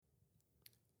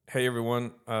Hey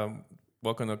everyone,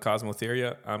 welcome to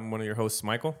Cosmotheria. I'm one of your hosts,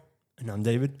 Michael, And I'm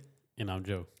David. And I'm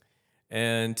Joe.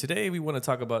 and today we want to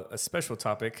talk about a special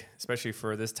topic, especially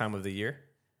for this time of the year,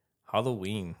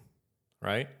 Halloween,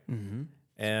 right? Mm-hmm.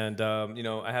 And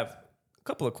I have a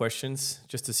couple of questions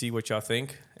just to see what y'all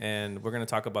think, and we're going to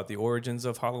talk about the origins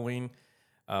of Halloween,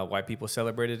 why people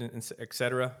celebrate it, and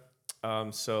etc.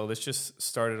 So let's just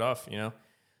start it off.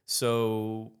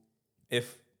 So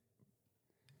if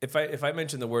I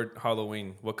mention the word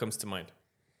Halloween, what comes to mind?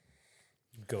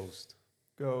 Ghost.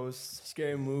 Ghosts,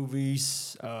 scary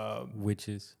movies,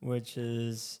 Witches.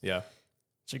 witches, Yeah.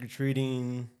 trick or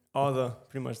treating,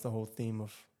 pretty much the whole theme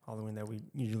of Halloween that we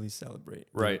usually celebrate.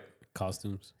 Right.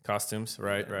 Costumes. Costumes,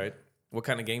 right, Yeah. right. What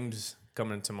kind of games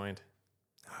come into mind?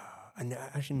 I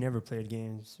actually never played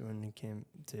games when it came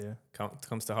to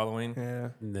Comes to Halloween? yeah.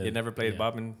 You never played yeah.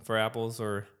 bobbing for apples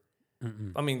or...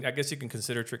 Mm-mm. I mean, I guess you can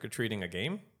consider trick-or-treating a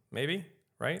game, maybe,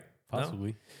 right? No?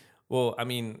 Possibly. Well, I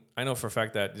mean, I know for a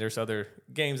fact that there's other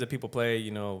games that people play,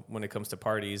 when it comes to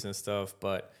parties and stuff,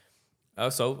 but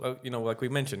also, like we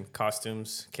mentioned,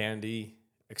 costumes, candy,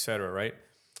 etc., right?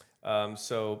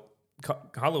 So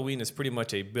Halloween is pretty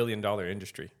much a billion-dollar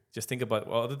industry. Just think about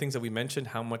all the things that we mentioned,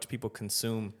 how much people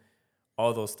consume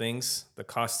all those things, the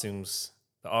costumes,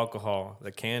 the alcohol,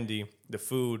 the candy, the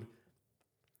food.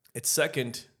 It's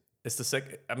the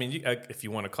second, I mean, if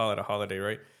you want to call it a holiday,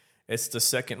 right? It's the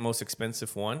second most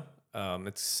expensive one.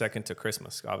 It's second to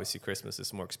Christmas. Obviously, Christmas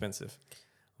is more expensive.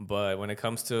 But when it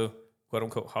comes to quote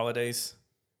unquote holidays,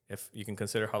 if you can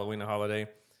consider Halloween a holiday,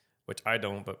 which I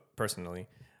don't, but personally,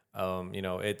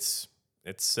 it's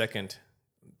second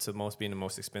to most being the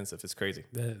most expensive. It's crazy.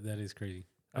 That is crazy.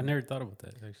 I never thought about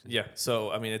that actually. Yeah.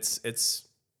 So I mean, it's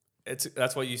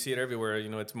that's why you see it everywhere.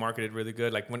 It's marketed really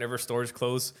good. Like whenever stores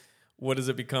close, what does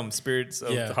it become? Spirits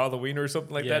of Yeah. Halloween or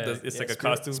something like Yeah. that? It's like a Spirit-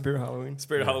 costume. Spirit Halloween.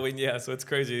 Spirit Yeah. Halloween, yeah. So it's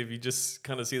crazy if you just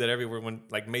kind of see that everywhere when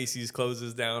like Macy's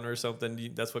closes down or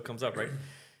something. That's what comes up, right?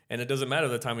 And it doesn't matter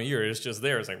the time of year; it's just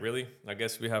there. It's like really. I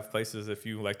guess we have places if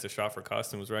you like to shop for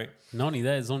costumes, right? Not only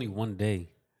that, it's only one day.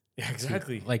 Yeah,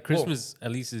 exactly. Like Christmas,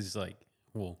 at least is like,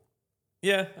 well,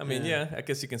 Yeah, I mean, Yeah. I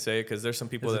guess you can say it because there's some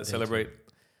people It's that a day celebrate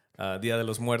Dia de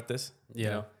los Muertes.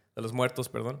 Yeah. De los Muertos,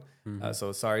 perdón. Mhm.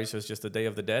 So sorry, so it's just the Day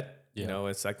of the Dead.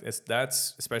 Yeah.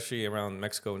 That's especially around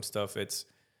Mexico and stuff. It's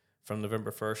from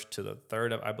November 1st to the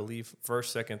 3rd, I believe.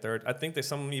 1st, 2nd, 3rd. I think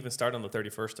some even start on the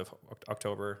 31st of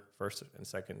October, 1st and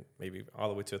 2nd, maybe all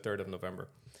the way to the 3rd of November.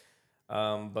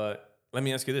 But let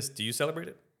me ask you this: do you celebrate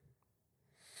it?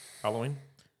 Halloween?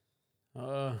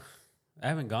 I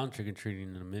haven't gone trick or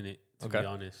treating in a minute, to Okay. be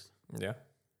honest. Yeah.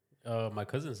 My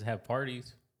cousins have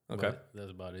parties. Okay. but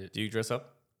that's about it. Do you dress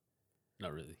up?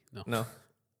 Not really. No. No.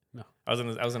 No. I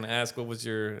was gonna ask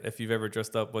if you've ever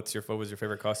dressed up, what was your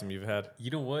favorite costume you've had?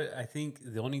 You know what? I think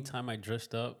the only time I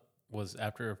dressed up was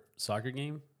after a soccer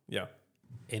game, Yeah.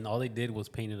 and all they did was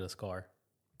painted a scar,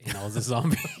 and I was a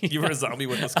zombie. You were a zombie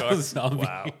with a I scar? was a zombie.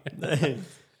 Wow.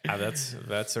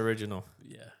 That's original.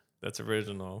 Yeah. That's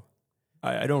original.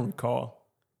 I don't recall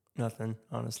nothing,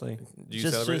 honestly. Do you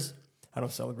celebrate it? I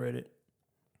don't celebrate it.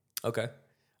 Okay.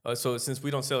 So since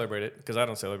we don't celebrate it, because I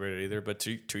don't celebrate it either, but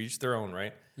to each their own,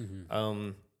 right?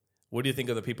 Mm-hmm. What do you think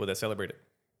of the people that celebrate it?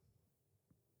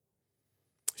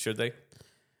 Should they?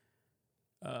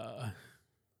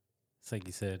 It's like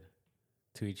you said,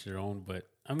 to each their own. But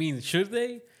I mean, should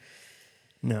they?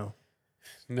 No.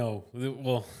 No.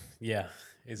 Well, yeah.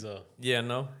 It's a Yeah,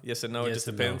 no, yes and no. It yes just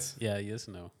and depends. No. Yeah. Yes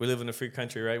and no. We live in a free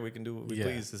country, right? We can do what we Yeah.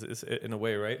 please, it's in a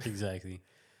way, right? Exactly.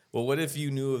 Well, what if you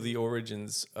knew of the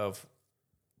origins of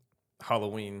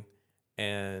Halloween,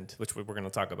 and which we're going to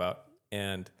talk about,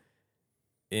 and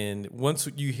once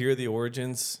you hear the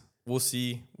origins, we'll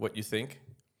see what you think.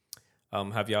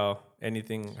 Have y'all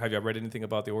read anything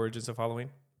about the origins of Halloween?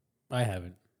 I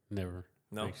haven't. Never.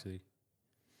 No? Actually.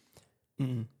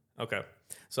 Mm-mm. Okay.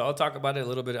 So I'll talk about it a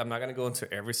little bit. I'm not going to go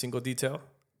into every single detail,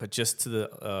 but just to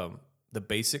the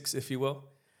basics, if you will.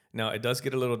 Now, it does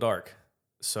get a little dark,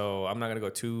 so I'm not going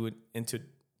to go into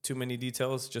too many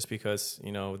details just because,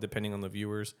 depending on the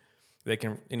viewers, they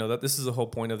can, that this is the whole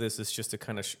point of this is just to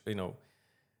kind of,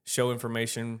 show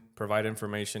information, provide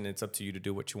information. It's up to you to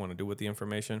do what you want to do with the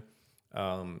information.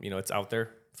 It's out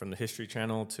there from the History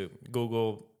Channel to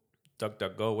Google,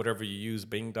 DuckDuckGo, whatever you use,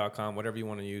 Bing.com, whatever you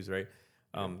want to use, right?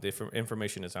 The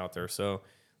information is out there. So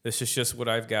this is just what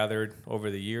I've gathered over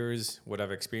the years, what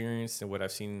I've experienced, and what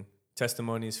I've seen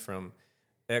testimonies from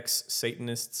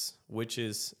ex-Satanists,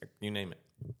 witches, you name it.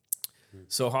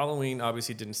 So Halloween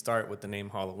obviously didn't start with the name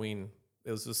Halloween.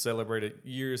 It was just celebrated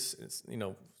years,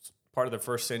 part of the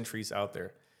first centuries out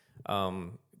there.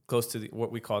 close to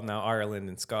what we call now Ireland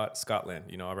and Scotland,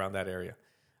 you know, around that area.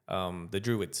 The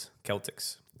Druids,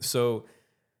 Celtics. So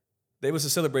there was a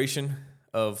celebration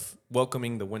of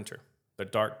welcoming the winter, the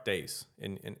dark days,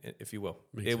 in if you will.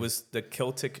 It was the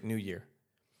Celtic New Year.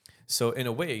 So in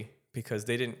a way, because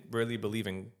they didn't really believe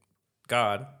in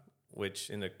God, which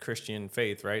in the Christian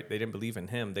faith, right? They didn't believe in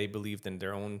him. They believed in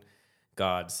their own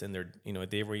gods, and their, you know,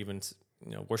 they were even,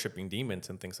 you know, worshiping demons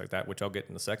and things like that, which I'll get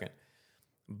in a second.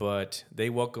 But they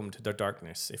welcomed the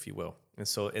darkness, if you will. And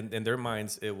so in their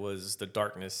minds, it was the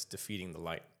darkness defeating the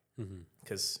light.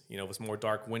 Because, you know, it was more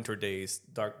dark winter days,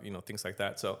 dark, you know, things like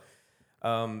that. So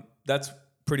that's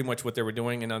pretty much what they were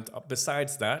doing. And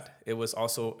besides that, it was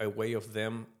also a way of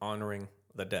them honoring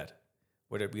the dead,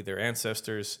 whether it be their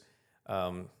ancestors,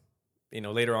 you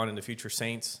know, later on in the future,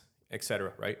 saints,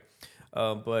 etc. Right?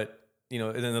 But, you know,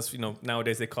 and then that's, you know,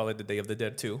 nowadays they call it the Day of the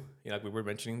Dead too. You know, like we were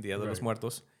mentioning, Dia de los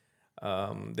Muertos.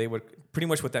 They would pretty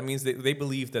much what that means. They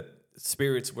believe that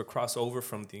spirits would cross over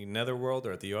from the netherworld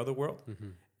or the other world,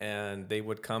 and they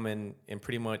would come in and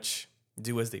pretty much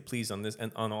do as they please on this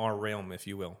and on our realm, if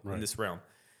you will, in this realm.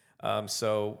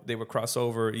 So they would cross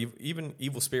over even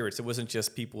evil spirits. It wasn't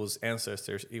just people's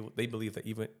ancestors. They believed that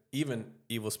even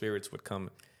evil spirits would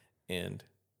come, and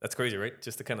that's crazy, right?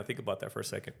 Just to kind of think about that for a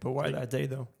second. But why that day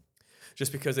though?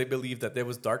 Just because they believed that there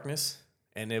was darkness,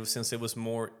 and since it was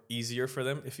more easier for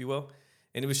them, if you will,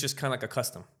 and it was just kind of like a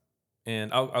custom.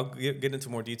 And I'll get into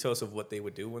more details of what they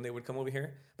would do when they would come over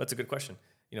here. But it's a good question.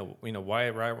 You know, why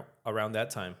around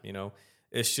that time? You know,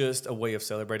 it's just a way of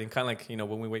celebrating. Kind of like, you know,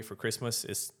 when we wait for Christmas,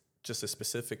 it's just a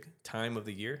specific time of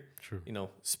the year. True. You know,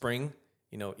 spring.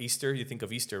 You know, Easter. You think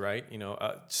of Easter, right? You know,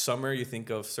 summer. You think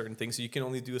of certain things. So you can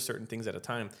only do certain things at a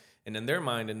time. And in their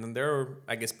mind, and in their,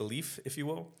 I guess, belief, if you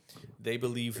will, they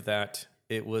believe that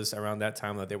it was around that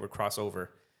time that they would cross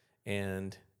over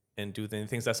and do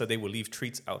things. That's why they would leave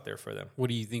treats out there for them. What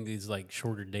do you think is like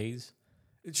shorter days?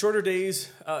 Shorter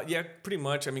days, yeah, pretty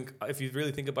much. I mean, if you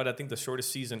really think about it, I think the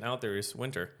shortest season out there is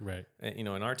winter, Right? you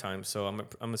know, in our time. So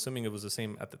I'm assuming it was the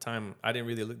same at the time. I didn't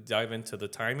really dive into the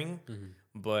timing,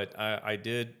 but I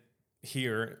did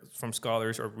hear from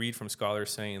scholars or read from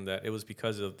scholars saying that it was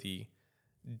because of the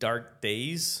dark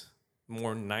days,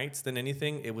 more nights than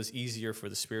anything. It was easier for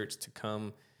the spirits to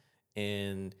come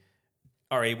and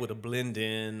are able to blend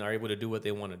in, are able to do what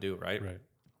they want to do, right? Right.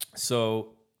 So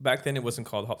back then it wasn't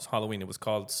called Halloween, it was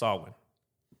called Samhain.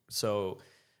 So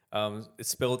it's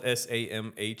spelled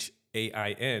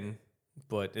Samhain,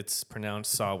 but it's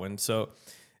pronounced Samhain. So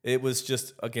it was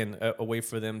just, again, a way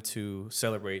for them to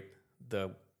celebrate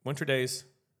the winter days,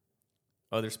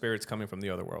 other spirits coming from the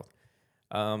other world.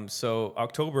 So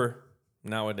October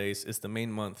nowadays is the main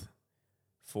month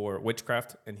for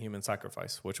witchcraft and human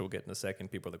sacrifice, which we'll get in a second.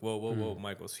 People are like, whoa,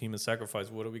 Michael's human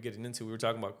sacrifice. What are we getting into? We were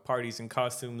talking about parties and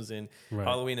costumes and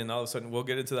Halloween, and all of a sudden we'll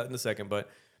get into that in a second. But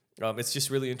it's just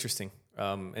really interesting.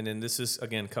 And then this is,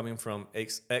 again, coming from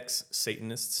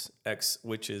ex-Satanists,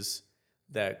 ex-witches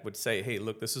that would say, hey,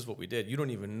 look, this is what we did. You don't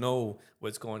even know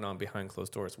what's going on behind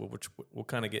closed doors, which we'll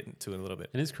kind of get into in a little bit.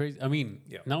 And it's crazy. I mean,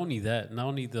 not only that, not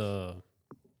only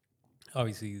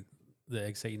obviously the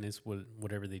ex-Satanists,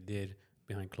 whatever they did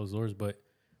behind closed doors, but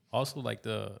also like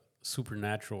the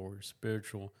supernatural or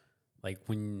spiritual, like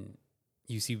when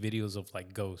you see videos of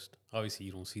like ghosts. Obviously,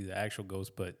 you don't see the actual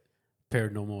ghost, but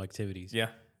paranormal activities. Yeah.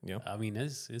 I mean,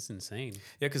 it's insane.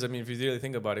 Yeah, because I mean, if you really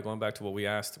think about it, going back to what we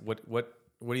asked, what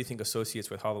do you think associates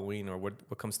with Halloween, or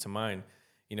what comes to mind?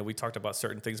 You know, we talked about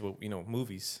certain things with, you know,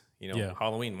 movies. You know,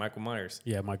 Halloween, Michael Myers.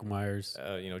 Yeah, Michael Myers.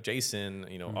 You know, Jason.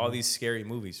 You know, all these scary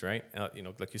movies, right? You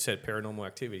know, like you said, Paranormal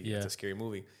Activity. Yeah, it's a scary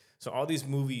movie. So all these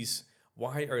movies,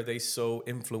 why are they so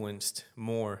influenced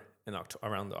more in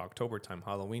around the October time,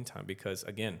 Halloween time? Because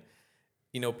again,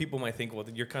 you know, people might think, well,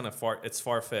 you're kind of it's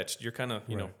far-fetched. You're kind of,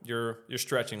 you know, you're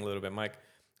stretching a little bit, Mike.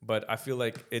 But I feel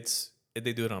like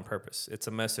they do it on purpose. It's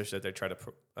a message that they try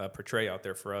to portray out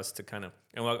there for us to kind of,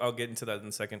 and I'll get into that in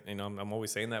a second. You know, I'm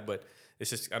always saying that, but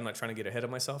it's just, I'm not trying to get ahead of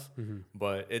myself.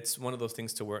 But it's one of those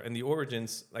things to where, and the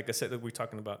origins, like I said, that we're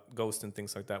talking about ghosts and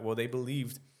things like that. Well, they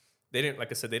believed. They didn't,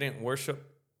 like I said, they didn't worship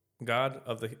God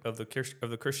of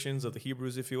the Christians, of the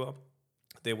Hebrews, if you will.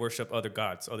 They worship other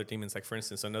gods, other demons. Like, for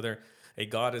instance, a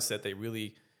goddess that they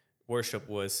really worship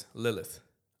was Lilith.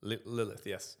 Lilith,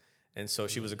 yes. And so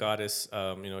she was a goddess.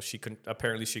 You know,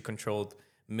 apparently she controlled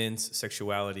men's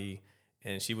sexuality,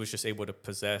 and she was just able to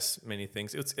possess many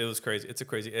things. It was crazy. It's a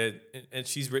crazy, and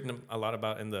she's written a lot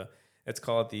about it's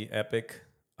called the epic.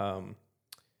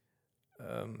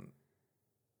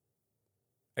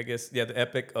 I guess, the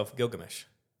Epic of Gilgamesh.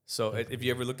 So if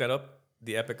you ever look that up,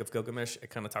 the Epic of Gilgamesh, it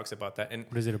kind of talks about that. And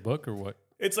what is it, a book or what?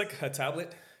 It's like a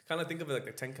tablet, kind of think of it like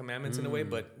the Ten Commandments in a way,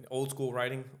 but old school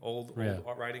writing, old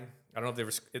art writing. I don't know if they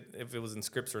were if it was in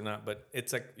scripts or not, but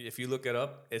it's like if you look it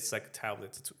up, it's like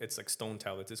tablets. It's like stone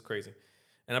tablets. It's crazy,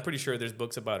 and I'm pretty sure there's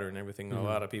books about her and everything. A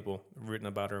lot of people written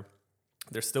about her.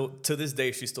 They're still to this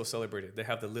day she's still celebrated. They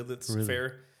have the Lilith's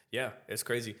Fair. Yeah, it's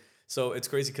crazy. So it's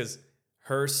crazy because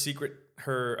her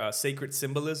sacred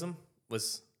symbolism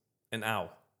was an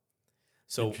owl.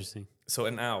 So Interesting. So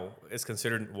an owl is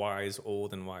considered wise,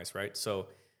 old, and wise, right? So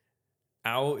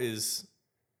owl is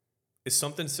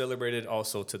something celebrated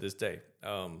also to this day.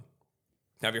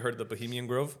 Have you heard of the Bohemian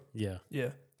Grove? Yeah. Yeah.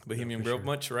 Bohemian Grove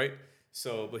much, right?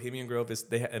 So Bohemian Grove is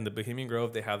in the Bohemian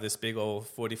Grove they have this big old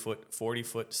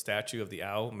 40-foot statue of the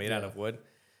owl made out of wood.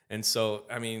 And so,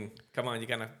 I mean, come on, you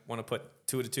kind of want to put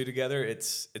two to two together.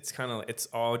 It's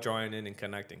all drawing in and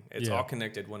connecting. It's all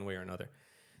connected one way or another.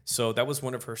 So that was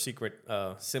one of her secret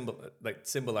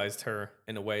symbolized her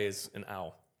in a way as an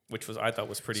owl, which I thought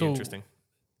was pretty interesting.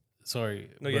 Sorry.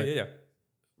 No, yeah.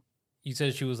 You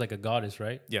said she was like a goddess,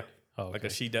 right? Yeah. Oh, okay. Like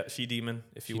a she demon,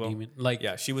 if you will. Demon. Like,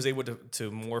 yeah, she was able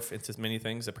to morph into many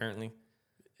things apparently.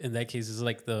 in that case, it's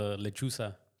like the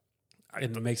lechuza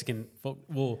in Mexican folk.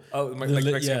 Well,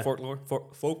 Mexican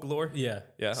folklore. Yeah.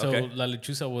 Yeah. So okay. La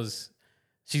Lechuza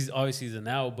she's obviously an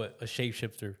owl, but a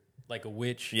shapeshifter, like a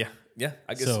witch. Yeah.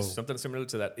 I guess So- something similar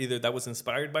to that. Either that was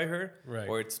inspired by her, Right.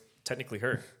 or it's technically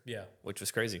her, Yeah. which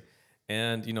was crazy.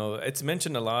 And it's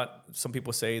mentioned a lot. Some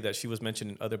people say that she was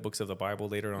mentioned in other books of the Bible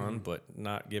later on, but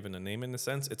not given a name in a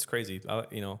sense. It's crazy.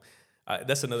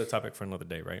 That's another topic for another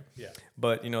day, right? Yeah.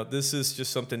 But this is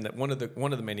just something that one of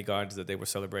the many gods that they would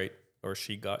celebrate, or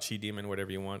she demon,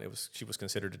 whatever you want. She was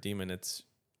considered a demon.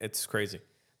 It's crazy,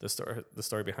 the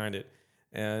story behind it,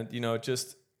 and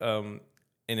just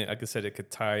and like I said, it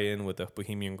could tie in with the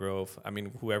Bohemian Grove. I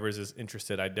mean, whoever's is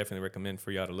interested, I definitely recommend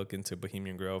for y'all to look into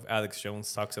Bohemian Grove. Alex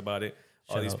Jones talks about it.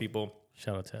 All these people.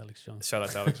 Shout out to Alex Jones. Shout out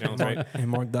to Alex Jones, right? And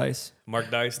Mark Dice. Mark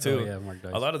Dice too. Oh, yeah, Mark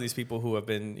Dice. A lot of these people who have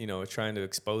been, trying to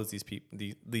expose these people,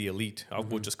 the elite.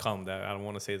 We'll just call them that. I don't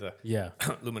want to say the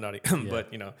Illuminati,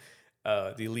 but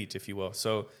the elite, if you will.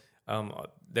 So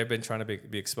they've been trying to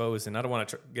be exposed, and I don't want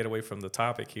to get away from the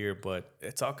topic here, but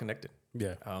it's all connected.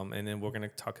 Yeah. And then we're gonna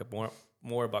talk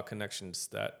more about connections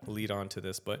that lead on to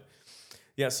this, but.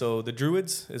 Yeah, so the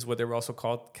Druids is what they were also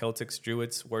called. Celtics,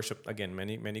 Druids worship, again,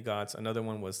 many gods. Another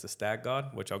one was the stag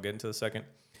god, which I'll get into in a second.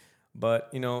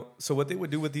 But, so what they would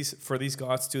do with these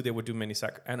gods too, they would do many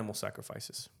animal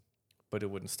sacrifices. But it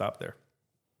wouldn't stop there.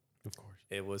 Of course.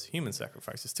 It was human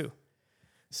sacrifices too.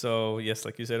 So, yes,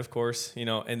 like you said, of course,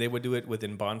 and they would do it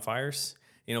within bonfires.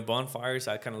 Bonfires,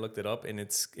 I kind of looked it up, and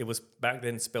it was back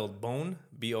then spelled bone,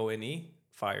 B-O-N-E,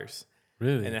 fires.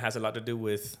 Really? And it has a lot to do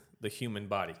with the human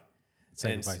body.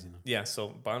 Sacrificing them. Yeah, so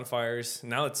bonfires.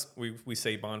 Now we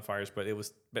say bonfires, but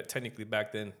technically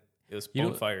back then it was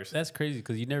bonfires. That's crazy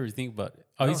because you never think about it.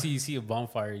 Obviously, you see a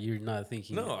bonfire, you're not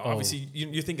thinking. No, obviously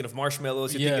you're thinking of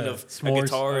marshmallows. You're thinking of s'mores. a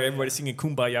guitar. Everybody's singing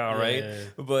 "Kumbaya," right? Yeah.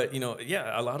 But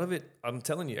a lot of it. I'm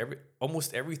telling you,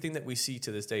 almost everything that we see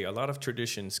to this day, a lot of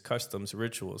traditions, customs,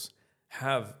 rituals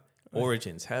have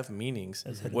origins, have meanings,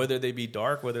 whether they be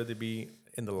dark, whether they be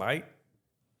in the light.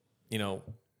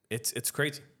 It's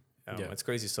crazy. It's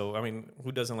crazy. So, I mean,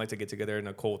 who doesn't like to get together in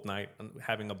a cold night and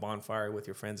having a bonfire with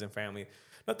your friends and family?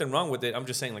 Nothing wrong with it. I'm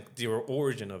just saying, like, the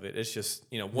origin of it. It's just,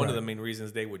 one of the main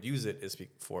reasons they would use it is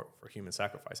for human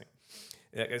sacrificing.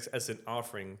 As an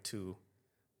offering to,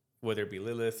 whether it be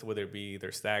Lilith, whether it be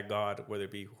their stag god, whether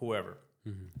it be whoever.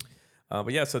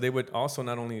 Mm-hmm. So they would also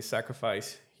not only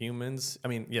sacrifice humans,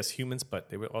 but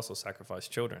they would also sacrifice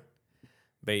children,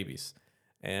 babies.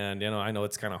 And, I know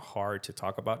it's kind of hard to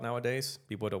talk about nowadays.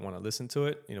 People don't want to listen to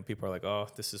it. People are like, oh,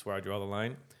 this is where I draw the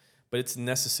line. But it's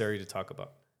necessary to talk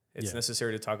about. It's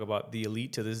necessary to talk about. The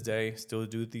elite to this day still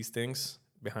do these things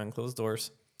behind closed doors.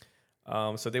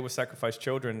 So they would sacrifice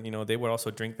children. They would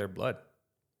also drink their blood.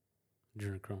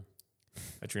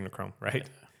 Adrenochrome, right?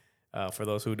 For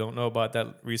those who don't know about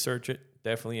that, research it.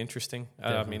 Definitely interesting.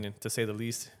 Definitely. To say the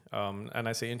least. And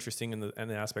I say interesting in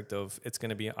the aspect of it's going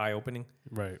to be eye-opening.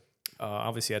 Right.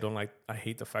 Obviously, I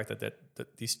hate the fact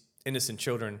that these innocent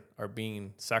children are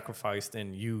being sacrificed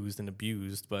and used and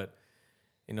abused. But,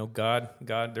 God,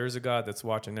 there's a God that's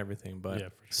watching everything. But for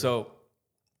sure. So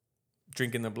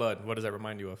drinking the blood, what does that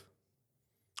remind you of?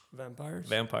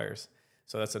 Vampires.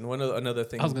 So that's another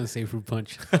thing. I was going to say fruit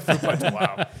punch. Fruit punch,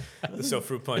 wow. So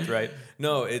fruit punch, right?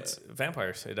 No, it's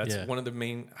vampires. That's one of the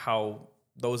main, how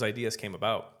those ideas came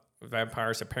about.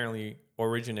 Vampires apparently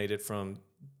originated from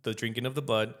the drinking of the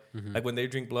blood. Mm-hmm. Like when they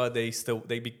drink blood, they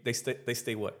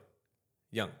stay what?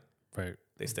 Young. Right.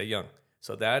 They stay young.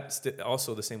 So that's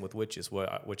also the same with witches,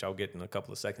 which I'll get in a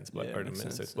couple of seconds, but or in a minute.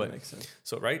 That But makes sense.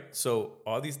 so right, so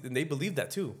all these, and they believe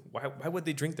that too. Why would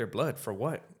they drink their blood for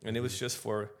what? And it was just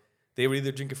for, they would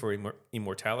either drink it for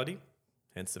immortality,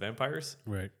 hence the vampires,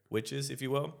 Right. witches, if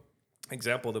you will.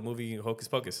 Example, the movie Hocus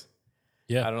Pocus.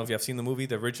 Yeah. I don't know if you have seen the movie,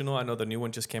 the original. I know the new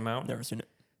one just came out. Never seen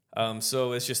it.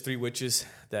 So it's just 3 witches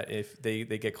that if they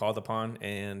get called upon,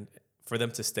 and for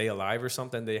them to stay alive or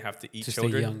something, they have to eat To stay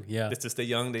children. young, yeah. Just to stay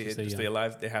young, they stay to stay young.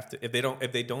 alive. They have to. If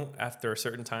they don't after a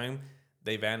certain time,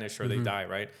 they vanish or they die.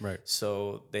 Right. Right.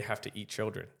 So they have to eat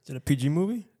children. Is it a PG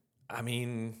movie? I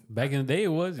mean, Back in the day, it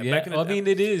was. Yeah. back in the I mean,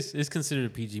 it is. It's considered a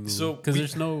PG movie. So because we-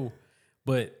 there's no.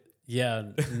 But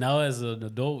yeah, now as an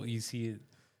adult, you see it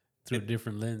through a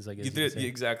different lens. I guess. you you could did say.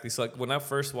 exactly. So like when I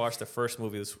first watched the first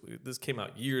movie, this came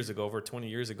out years ago, over 20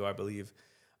 years ago, I believe.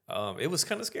 It was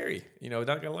kind of scary, not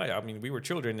gonna lie. I mean, we were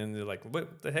children, and they're like,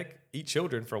 "What the heck? Eat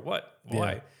children for what?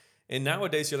 Why?" Yeah. And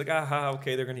nowadays, you're like, "Aha,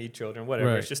 okay, they're gonna eat children,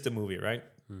 whatever. Right. It's just a movie, right?"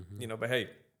 But hey,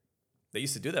 they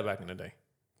used to do that back in the day.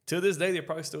 To this day, they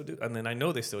probably still do, and then I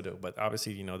know they still do. But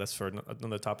obviously, that's for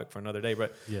another topic for another day.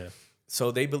 But Yeah. so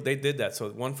they did that.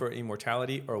 So one for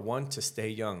immortality, or one to stay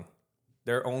young,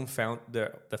 their own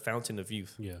the fountain of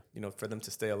youth. Yeah. For them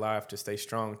to stay alive, to stay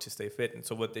strong, to stay fit. And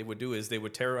so what they would do is they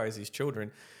would terrorize these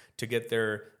children to get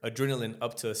their adrenaline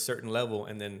up to a certain level,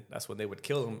 and then that's when they would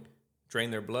kill them, drain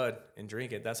their blood, and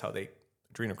drink it. That's how they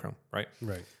adrenochrome, right?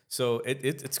 Right. So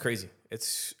it's crazy.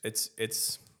 It's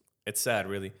sad,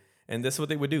 really. And that's what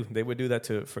they would do. They would do that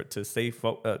to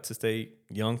stay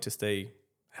young, to stay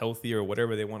healthy, or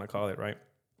whatever they want to call it, right?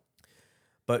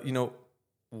 But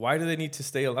why do they need to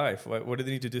stay alive? What do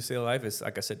they need to do to stay alive? Is,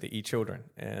 like I said, they eat children,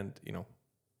 and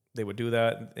they would do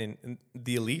that. And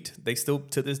the elite, they still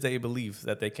to this day believe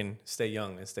that they can stay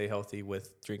young and stay healthy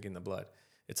with drinking the blood.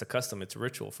 It's a custom. It's a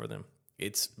ritual for them.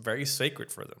 It's very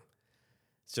sacred for them.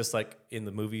 It's just like in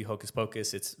the movie Hocus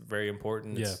Pocus. It's very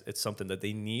important. Yeah. It's something that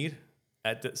they need.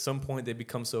 At some point, they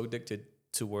become so addicted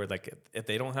to where, like, if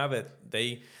they don't have it,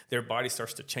 their body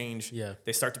starts to change. Yeah.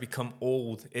 They start to become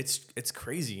old. It's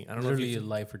crazy. I don't know if Literally you a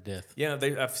life or death. yeah,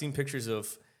 I've seen pictures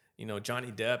of,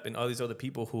 Johnny Depp and all these other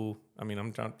people who, I mean,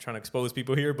 I'm trying to expose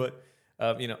people here, but,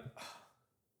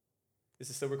 is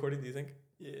it still recording, do you think?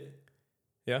 Yeah.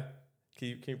 Yeah?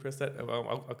 Can you press that?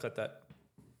 I'll cut that.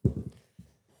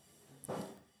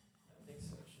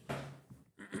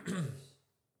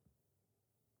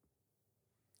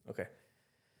 Okay.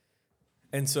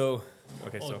 And so,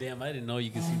 okay, Oh so. damn! I didn't know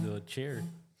you could see the chair.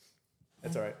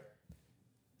 That's all right.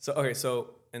 So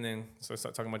and then start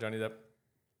talking about Johnny Depp.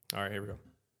 All right, here we go.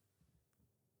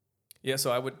 Yeah,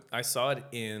 so I saw it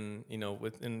in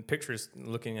in pictures,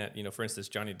 looking at for instance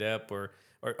Johnny Depp or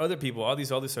other people, all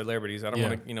these other celebrities. I don't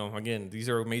want to again, these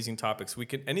are amazing topics. We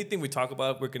can anything we talk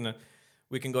about, we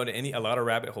can go to a lot of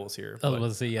rabbit holes here. I was about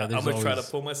to say, yeah, I'm there's gonna try to always-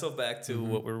 pull myself back to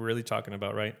what we're really talking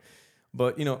about, right?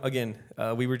 But again,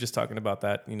 we were just talking about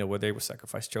that, where they would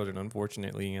sacrifice children,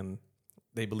 unfortunately, and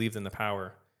they believed in the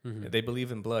power. They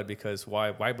believe in blood because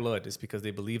why blood? Is because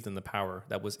they believed in the power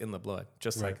that was in the blood,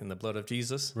 just like in the blood of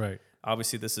Jesus. Right.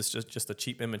 Obviously, this is just a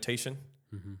cheap imitation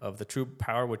of the true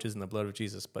power, which is in the blood of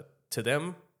Jesus. But to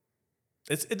them,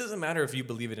 it doesn't matter if you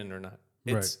believe it in or not.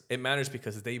 It matters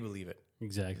because they believe it.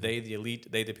 Exactly. They, the elite,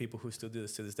 the people who still do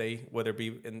this to this day, whether it be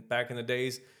back in the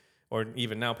days or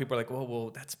even now. People are like, well,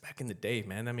 that's back in the day,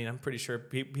 man. I mean, I'm pretty sure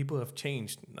people have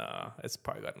changed. Nah, it's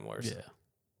probably gotten worse. Yeah.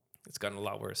 It's gotten a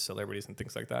lot worse, celebrities and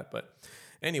things like that. But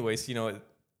anyways,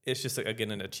 it's just, again,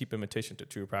 a cheap imitation to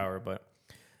true power. But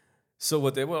so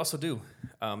what they would also do,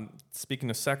 speaking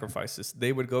of sacrifices,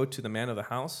 they would go to the man of the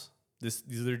house. These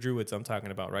are the druids I'm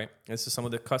talking about, right? This is some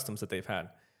of the customs that they've had.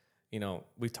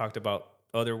 We've talked about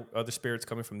other spirits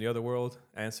coming from the other world,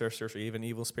 ancestors, or even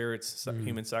evil spirits,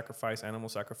 human sacrifice, animal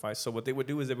sacrifice. So what they would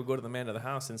do is they would go to the man of the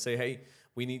house and say, hey,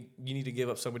 you need to give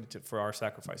up somebody for our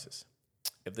sacrifices.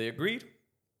 If they agreed,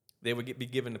 they would be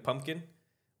given a pumpkin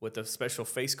with a special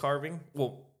face carving.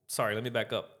 Well, sorry, let me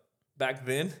back up. Back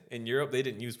then in Europe, they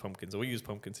didn't use pumpkins. We use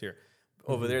pumpkins here.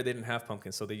 Over there, they didn't have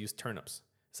pumpkins, so they used turnips.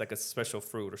 It's like a special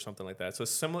fruit or something like that. So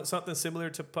it's something similar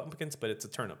to pumpkins, but it's a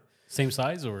turnip. Same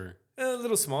size or? A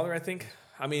little smaller, I think.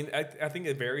 I mean, I think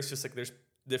it varies. Just like there's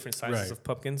different sizes of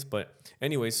pumpkins, but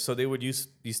anyways, so they would use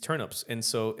these turnips, and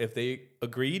so if they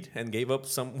agreed and gave up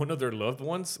one of their loved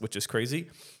ones, which is crazy,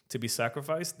 to be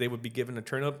sacrificed, they would be given a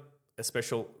turnip.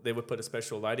 They would put a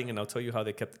special lighting, and I'll tell you how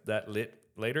they kept that lit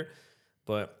later.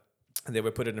 But they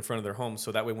would put it in front of their home,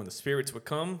 so that way when the spirits would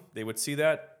come, they would see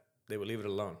that, they would leave it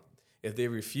alone. If they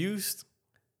refused,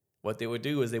 what they would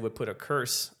do is they would put a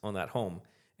curse on that home,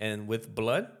 and with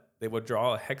blood, they would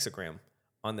draw a hexagram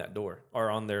on that door or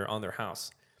on their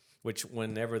house. which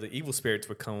whenever the evil spirits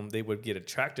would come, they would get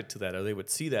attracted to that, or they would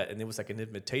see that, and it was like an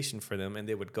invitation for them, and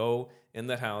they would go in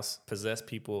that house, possess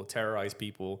people, terrorize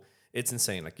people. It's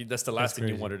insane. Like that's the last thing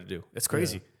you crazy. wanted to do. It's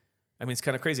crazy. I mean, it's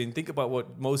kind of crazy. And think about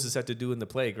what Moses had to do in the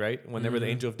plague, right? Whenever the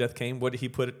angel of death came, what did he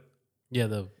put? Yeah,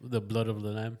 the blood of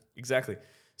the lamb. Exactly.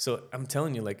 So I'm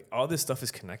telling you, like all this stuff is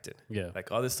connected. Yeah.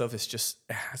 Like all this stuff is just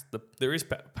there is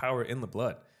power in the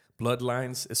blood.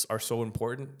 Bloodlines are so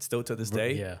important still to this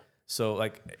day. Yeah, So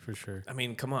like, for sure. I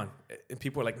mean, come on. And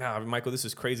people are like, nah, Michael, this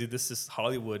is crazy. This is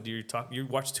Hollywood. You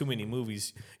watch too many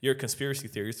movies. You're a conspiracy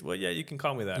theorist. Well, yeah, you can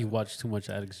call me that. You watch too much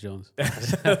Alex Jones.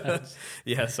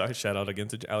 Yeah, sorry, shout out again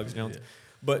to Alex Jones. Yeah.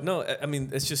 But no, I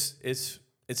mean,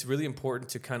 it's really important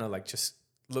to kind of like just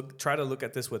try to look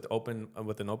at this with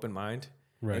an open mind.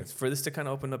 Right. And for this to kind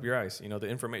of open up your eyes. You know, the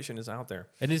information is out there.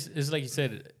 And it's like you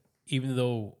said, even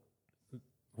though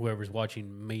whoever's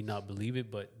watching may not believe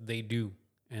it, but they do.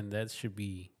 And that should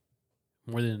be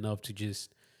more than enough to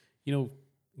just,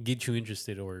 get you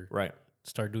interested or Right.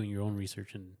 start doing your own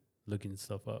research and looking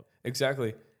stuff up.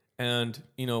 Exactly. And,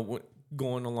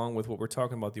 going along with what we're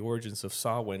talking about, the origins of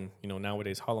Samhain,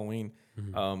 nowadays Halloween,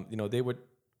 they would,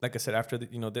 like I said, after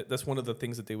that's one of the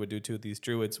things that they would do too. These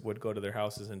druids would go to their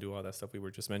houses and do all that stuff we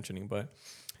were just mentioning. But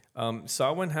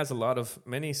Samhain has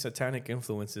many satanic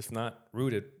influence, if not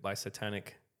rooted by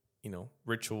satanic,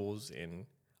 rituals and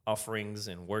offerings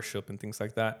and worship and things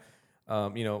like that.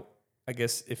 I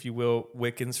guess, if you will,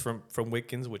 Wiccans from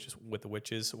Wiccans, which is with the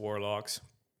witches, warlocks.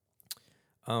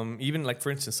 Even like, for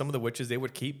instance, some of the witches, they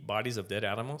would keep bodies of dead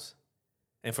animals.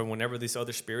 And from whenever these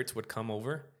other spirits would come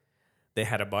over, they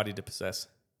had a body to possess.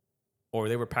 Or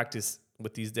they would practice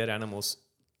with these dead animals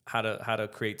how to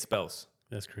create spells.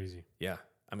 That's crazy. Yeah.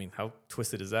 I mean, how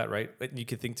twisted is that, right? But you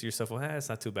could think to yourself, well, it's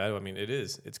not too bad. I mean, it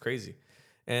is. It's crazy.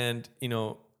 And,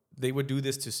 they would do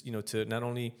this to not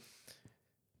only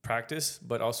practice,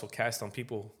 but also cast on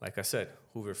people, like I said,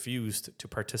 who refused to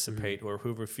participate or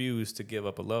who refused to give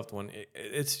up a loved one.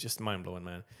 It's just mind-blowing,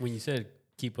 man. When you said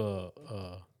keep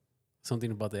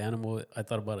something about the animal, I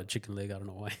thought about a chicken leg. I don't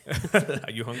know why.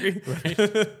 Are you hungry? Right?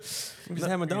 We just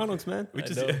had McDonald's, man. We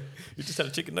just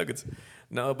had chicken nuggets.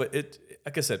 No, but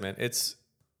like I said, man, it's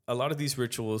a lot of these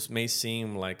rituals may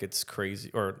seem like it's crazy,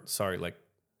 like,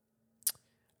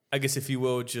 I guess, if you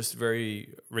will, just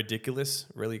very ridiculous,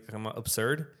 really kind of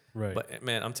absurd. Right. But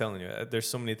man, I'm telling you, there's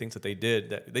so many things that they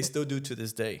did that they still do to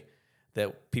this day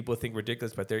that people think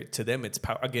ridiculous, but to them it's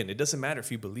power. Again, it doesn't matter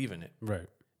if you believe in it. Right.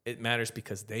 It matters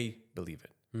because they believe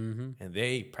it and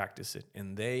they practice it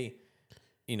and they,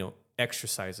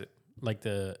 exercise it. Like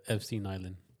the Epstein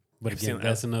Island. But Epstein again,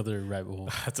 that's another rabbit hole.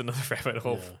 That's another rabbit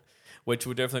hole, Yeah. which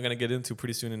we're definitely going to get into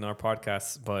pretty soon in our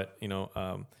podcasts. But,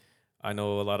 I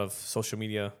know a lot of social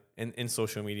media, in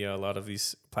social media, a lot of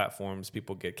these platforms,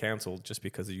 people get canceled just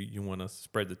because you want to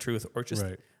spread the truth or just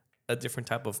Right. a different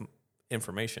type of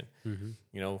information.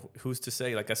 Who's to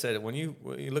say? Like I said, when you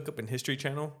look up in History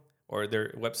Channel or their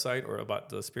website or about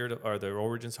the spirit or their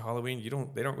origins of Halloween,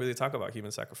 they don't really talk about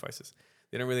human sacrifices.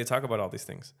 They don't really talk about all these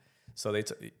things. So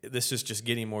this is just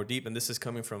getting more deep, and this is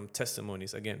coming from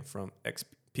testimonies again from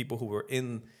people who were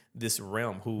in this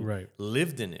realm, who Right.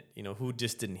 lived in it. Who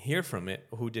just didn't hear from it,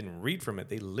 who didn't read from it.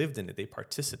 They lived in it. They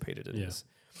participated in this.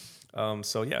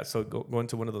 So going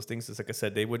to one of those things is, like I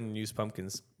said, they wouldn't use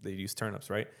pumpkins; they'd use turnips,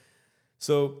 right?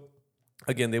 So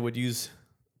again, they would use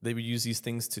these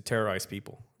things to terrorize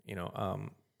people.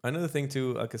 Another thing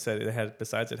too, like I said, it had,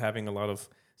 besides it having a lot of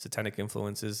satanic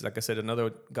influences, like I said,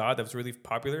 another god that was really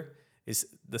popular is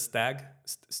the stag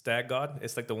god.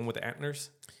 It's like the one with the antlers.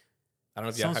 I don't know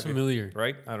if you Sounds have familiar.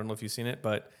 right? I don't know if you've seen it,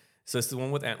 but so it's the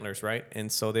one with antlers, right? And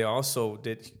so they also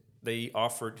they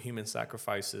offered human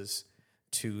sacrifices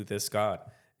to this god.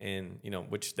 And,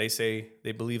 which they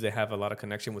believe they have a lot of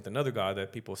connection with another god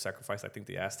that people sacrifice. I think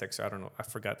the Aztecs, I don't know. I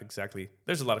forgot exactly.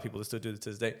 There's a lot of people that still do it to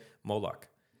this day. Moloch.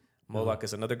 Moloch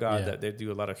is another god that they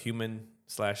do a lot of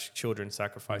human/children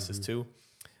sacrifices to.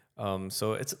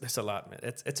 So it's a lot, man.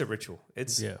 It's a ritual.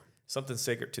 It's something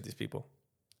sacred to these people.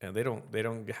 And they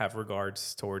don't have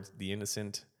regards towards the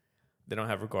innocent. They don't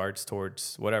have regards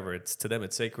towards whatever. It's to them,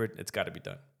 it's sacred. It's got to be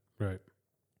done. Right.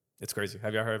 It's crazy.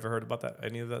 Have you ever heard about that?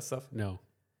 Any of that stuff? No.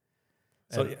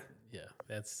 So Yeah,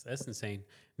 that's insane.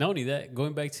 Not only that,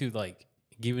 going back to like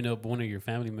giving up one of your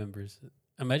family members.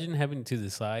 Imagine having to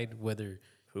decide whether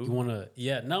you want to.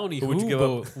 Yeah, not only Who would you give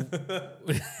up,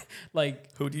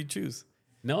 like who do you choose?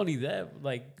 not only that,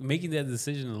 like making that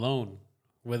decision alone,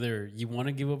 whether you want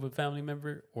to give up a family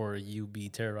member or you be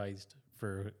terrorized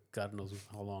for God knows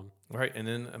how long. Right. And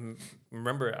then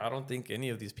remember, I don't think any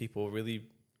of these people really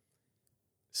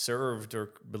served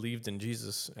or believed in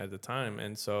Jesus at the time.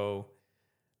 And so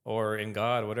or in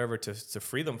God, whatever, to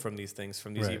free them from these things,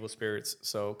 from these Right. evil spirits.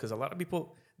 So, because a lot of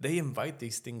people, they invite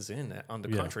these things in. On the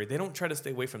Yeah. contrary, they don't try to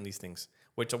stay away from these things,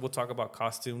 which we'll talk about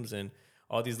costumes and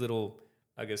all these little,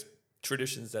 I guess,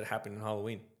 traditions that happen in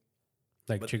Halloween.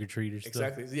 Like But- trick or treat or stuff.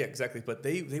 Exactly. Yeah, exactly. But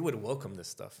they would welcome this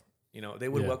stuff. You know, they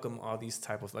would Yeah. welcome all these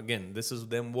type of, again, this is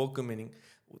them welcoming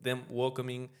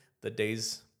the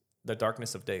days, the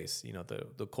darkness of days, you know,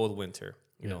 the cold winter.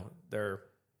 You Yeah. know, they're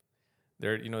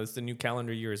you know, it's the new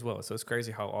calendar year as well. So it's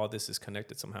crazy how all this is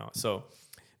connected somehow. So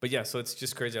but yeah, so it's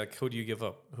just crazy. Like, who do you give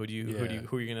up? Who are you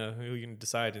gonna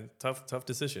decide? And tough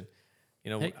decision. You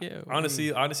know, Heck yeah.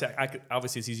 honestly, I could,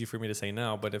 obviously it's easy for me to say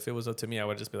now, but if it was up to me, I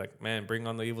would just be like, man, bring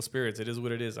on the evil spirits. It is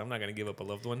what it is. I'm not gonna give up a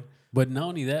loved one. But not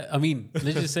only that, I mean,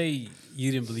 let's just say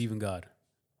you didn't believe in God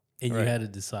and Right. you had to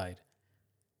decide.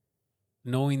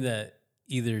 Knowing that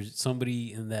either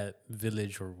somebody in that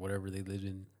village or whatever they lived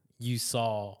in, you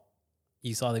saw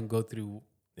them go through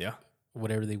Yeah,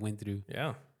 whatever they went through.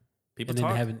 yeah. People And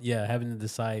then talk. having to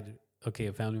decide, okay,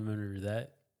 a family member or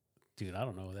that, dude, I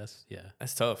don't know. That's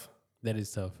tough. That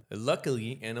is tough.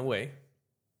 Luckily, in a way,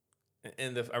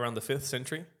 around the 5th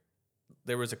century,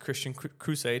 there was a Christian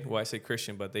crusade. Well, I say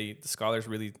Christian, but the scholars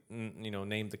really,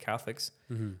 named the Catholics.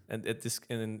 Mm-hmm. And at this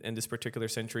in this particular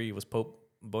century, it was Pope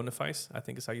Boniface. I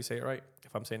think is how you say it right,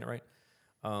 if I'm saying it right.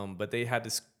 But they had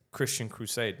this Christian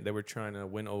crusade. They were trying to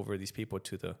win over these people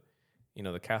to the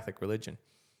Catholic religion.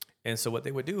 And so what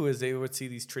they would do is they would see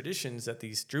these traditions that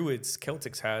these Druids,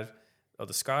 Celtics had, or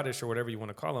the Scottish or whatever you want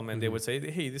to call them, and they would say,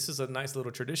 hey, this is a nice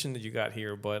little tradition that you got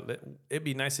here, but it'd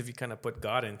be nice if you kind of put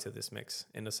God into this mix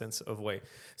in a sense of way.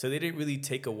 So they didn't really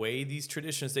take away these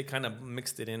traditions. They kind of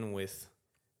mixed it in with,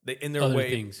 in their Other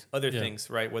way, things. other Yeah. things,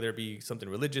 right? Whether it be something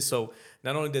religious. So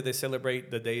not only did they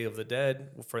celebrate the Day of the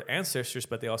Dead for ancestors,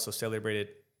 but they also celebrated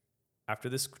after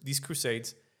these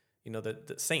crusades,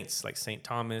 the saints like St.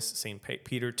 Thomas, St.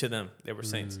 Peter, to them, they were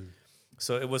saints.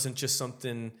 So it wasn't just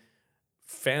something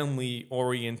family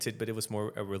oriented, but it was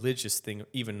more a religious thing,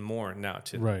 even more now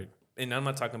too. Right. And I'm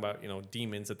not talking about,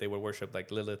 demons that they would worship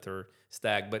like Lilith or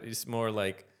Stag, but it's more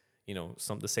like,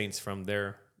 some of the saints from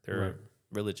their Right.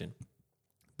 religion.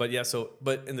 But yeah,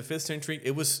 but in the 5th century,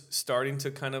 it was starting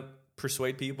to kind of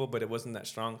persuade people, but it wasn't that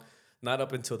strong. Not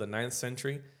up until the 9th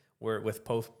century, where with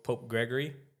Pope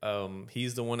Gregory,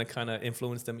 he's the one that kind of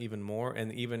influenced them even more,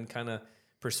 and even kind of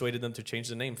persuaded them to change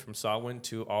the name from Samhain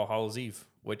to All Hallows Eve,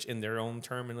 which in their own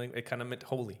term, it kind of meant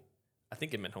holy. I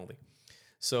think it meant holy.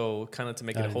 So kind of to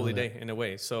make it a holy day in a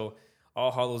way. So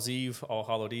All Hallows Eve, All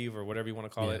Hallowed Eve, or whatever you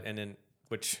want to call it, and then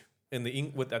which in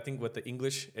with the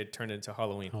English it turned into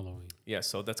Halloween. Yeah,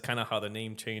 so that's kind of how the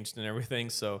name changed and everything.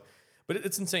 So, but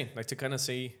it's insane, like to kind of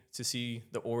see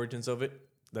the origins of it,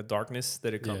 the darkness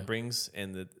that it brings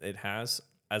and that it has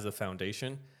as a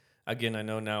foundation. Again, I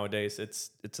know nowadays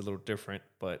it's a little different,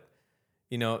 but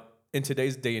in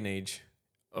today's day and age,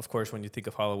 of course, when you think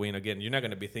of Halloween, again, you're not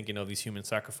going to be thinking of these human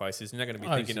sacrifices. You're not going to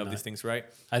be thinking of these things, right?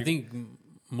 I think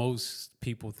most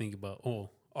people think about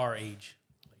our age,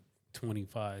 like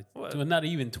 25, well, not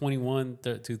even 21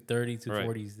 to 30 to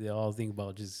 40s. They all think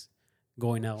about just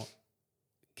going out,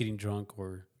 getting drunk,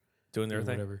 or doing their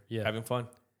thing, whatever. Yeah, having fun.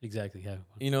 Exactly, having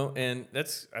fun. And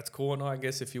that's cool and all, I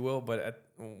guess, if you will. But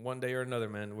one day or another,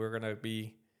 man, we're gonna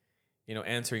be,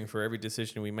 answering for every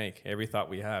decision we make, every thought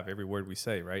we have, every word we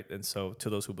say, right? And so, to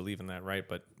those who believe in that, right?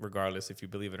 But regardless if you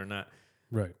believe it or not,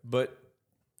 right? But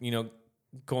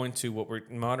going to what we're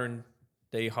modern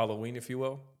day Halloween, if you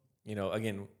will,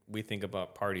 again, we think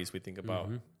about parties, we think about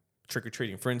trick or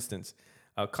treating, for instance,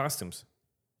 costumes.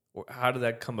 How did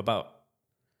that come about?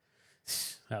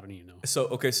 I don't even know.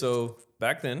 So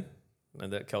back then, in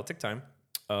that Celtic time,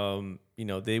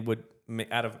 they would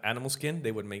out of animal skin,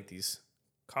 they would make these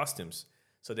costumes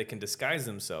so they can disguise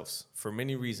themselves for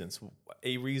many reasons.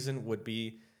 A reason would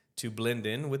be to blend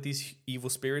in with these evil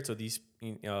spirits or these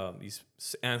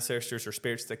ancestors or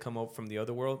spirits that come up from the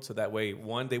other world. So that way,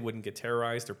 one, they wouldn't get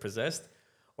terrorized or possessed,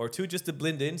 or two, just to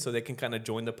blend in so they can kind of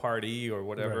join the party or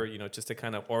whatever, right. Just to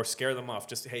kind of, or scare them off.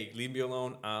 Just, hey, leave me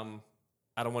alone.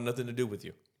 I don't want nothing to do with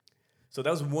you. So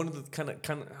that was one of the kind of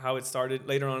how it started.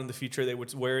 Later on in the future, they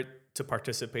would wear it to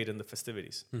participate in the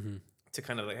festivities, to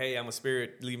kind of like, hey, I'm a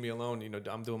spirit, leave me alone.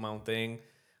 I'm doing my own thing.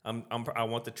 I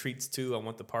want the treats too. I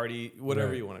want the party,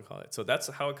 whatever you want to call it. So that's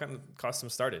how it kind of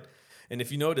costumes started. And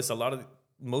if you notice,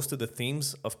 most of the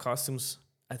themes of costumes,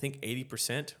 I think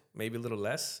 80%, maybe a little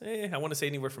less. I want to say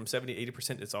anywhere from 70 to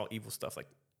 80%. It's all evil stuff, like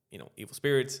evil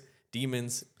spirits,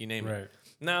 demons, you name it.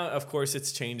 Now, of course,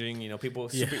 it's changing. People,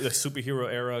 the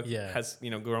superhero era has,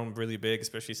 grown really big,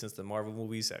 especially since the Marvel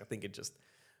movies. I think it just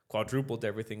quadrupled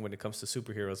everything when it comes to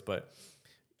superheroes. But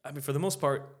I mean, for the most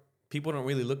part, people don't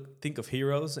really think of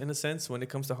heroes in a sense when it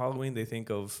comes to Halloween. They think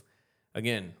of,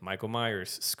 again, Michael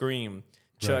Myers, Scream,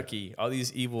 Chucky, all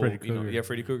these evil,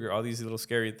 Freddy Krueger, all these little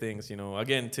scary things.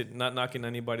 Again, to not knocking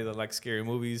anybody that likes scary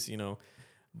movies,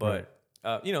 but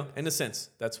in a sense,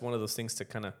 that's one of those things to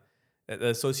kind of that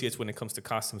associates when it comes to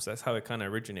costumes. That's how it kind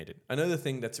of originated. Another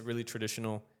thing that's really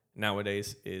traditional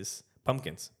nowadays is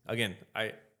pumpkins. Again,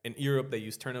 in Europe they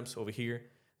use turnips. Over here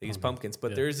they use pumpkins.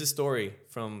 But there is this story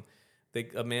from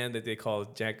a man that they call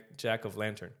Jack of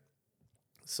Lantern.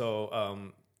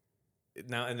 So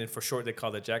now and then for short they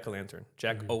call it Jack o' Lantern,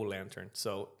 O' Lantern.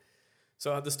 So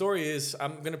the story is,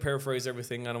 I'm gonna paraphrase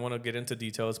everything. I don't want to get into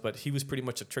details, but he was pretty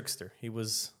much a trickster. He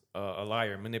was a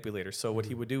liar, manipulator. So what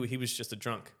he would do, he was just a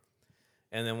drunk.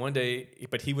 And then one day,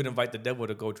 but he would invite the devil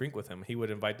to go drink with him. He would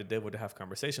invite the devil to have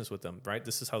conversations with them, right?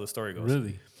 This is how the story goes.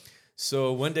 Really?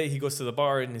 So one day he goes to the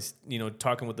bar and he's,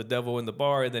 talking with the devil in the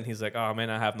bar. And then he's like, oh man,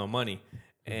 I have no money.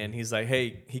 And he's like,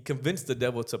 hey, he convinced the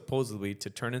devil supposedly to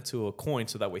turn into a coin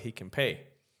so that way he can pay.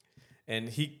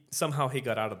 And somehow he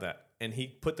got out of that. And he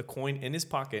put the coin in his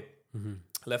pocket,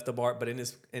 left the bar, but in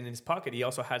his pocket, he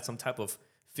also had some type of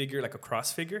figure, like a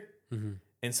cross figure.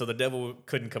 And so the devil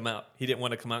couldn't come out. He didn't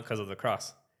want to come out because of the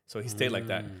cross. So he stayed like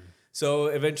that. So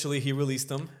eventually he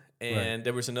released him. And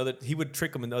there was he would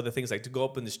trick him into other things, like to go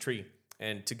up in this tree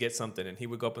and to get something. And he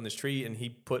would go up in this tree and he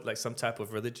put like some type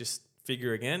of religious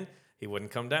figure again. He wouldn't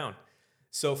come down.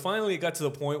 So finally it got to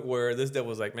the point where this devil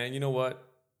was like, man, you know what?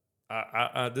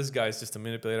 This guy's just a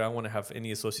manipulator. I don't want to have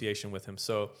any association with him.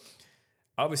 So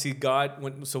obviously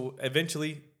so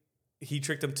eventually he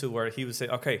tricked him to where he would say,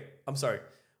 okay, I'm sorry.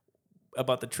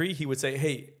 About the tree, he would say,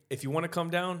 hey, if you want to come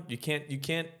down, you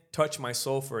can't touch my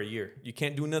soul for a year. You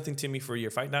can't do nothing to me for a year.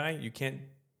 If I die, you can't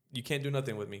do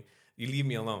nothing with me. You leave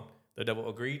me alone. The devil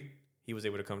agreed. He was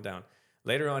able to come down.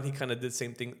 Later on, he kind of did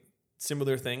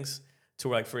similar things to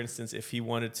where, like, for instance, if he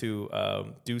wanted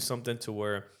to do something to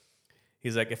where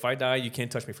he's like, if I die, you can't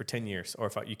touch me for 10 years,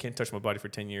 or you can't touch my body for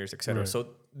 10 years, etc. Right. So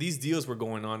these deals were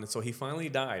going on, and so he finally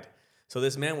died. So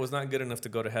this man was not good enough to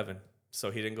go to heaven. So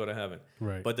he didn't go to heaven.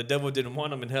 Right. But the devil didn't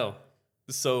want him in hell.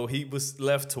 So he was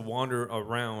left to wander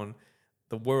around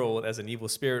the world as an evil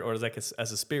spirit, or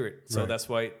as a spirit. So that's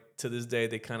why to this day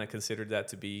they kind of considered that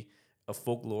to be a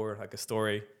folklore, like a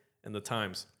story in the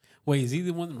times. Wait, is he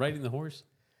the one riding the horse?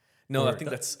 No, I think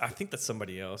that's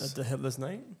somebody else. The Headless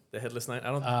Knight? The Headless Knight.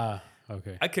 I don't.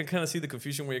 Okay. I can kind of see the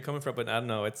confusion where you're coming from, but I don't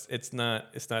know. It's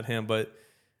not him, but.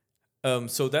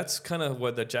 So that's kind of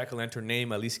what the jack-o'-lantern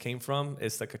name at least came from.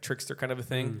 It's like a trickster kind of a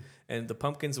thing. And the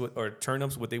pumpkins or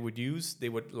turnips, what they would use, they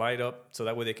would light up so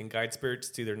that way they can guide spirits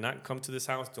to either not come to this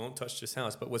house, don't touch this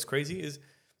house. But what's crazy is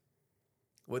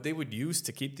what they would use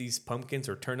to keep these pumpkins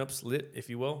or turnips lit,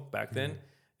 if you will, back then,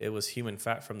 it was human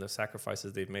fat from the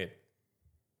sacrifices they've made.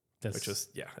 Which was,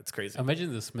 it's crazy.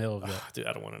 Imagine the smell of that. Dude,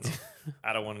 I don't want to know.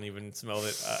 I don't want to even smell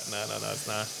it. No, it's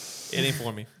not. It ain't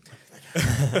for me.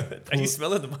 Are you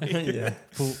smelling the mic? Yeah.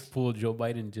 Pull Joe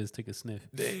Biden, just take a sniff.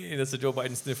 Dang, that's a Joe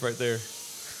Biden sniff right there.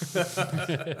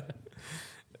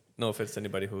 No offense to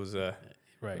anybody who's Joe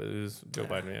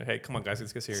Biden. Hey, come on, guys,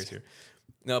 let's get serious here.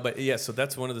 No, but so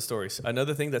that's one of the stories.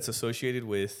 Another thing that's associated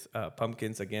with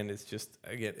pumpkins, again, is just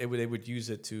they would use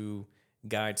it to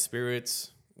guide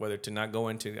spirits, whether to not go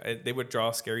into. They would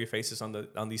draw scary faces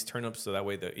on these turnips, so that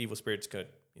way the evil spirits could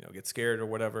get scared or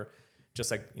whatever. Just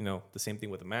like, the same thing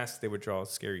with the mask, they would draw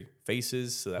scary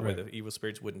faces so that way the evil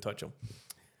spirits wouldn't touch them.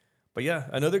 But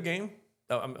another game,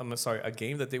 I'm sorry, a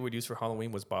game that they would use for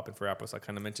Halloween was Bopping for Apples. I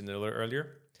kind of mentioned it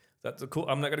earlier. That's cool.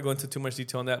 I'm not going to go into too much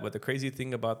detail on that, but the crazy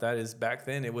thing about that is back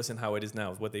then it wasn't how it is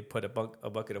now. What they put a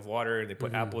bucket of water and they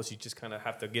put apples, you just kind of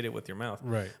have to get it with your mouth.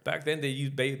 Right. Back then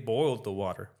they boiled the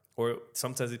water. Or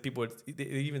sometimes they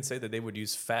even say that they would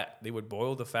use fat. They would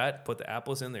boil the fat, put the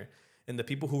apples in there. And the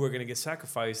people who were going to get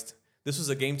sacrificed, this was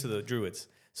a game to the druids.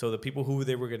 So the people who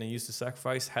they were going to use to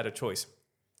sacrifice had a choice.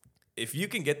 If you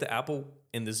can get the apple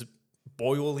in this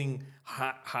boiling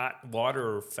hot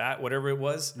water or fat, whatever it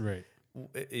was, right?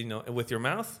 With your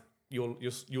mouth, you'll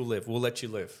live. We'll let you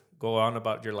live. Go on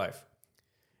about your life.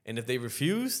 And if they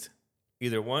refused,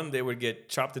 either one, they would get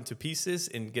chopped into pieces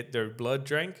and get their blood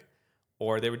drank,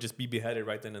 or they would just be beheaded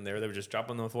right then and there. They would just drop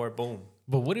on the floor, boom.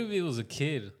 But what if it was a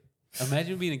kid?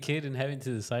 Imagine being a kid and having to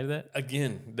decide that.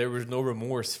 Again, there was no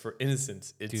remorse for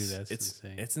innocence. Dude, that's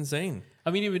insane. It's insane.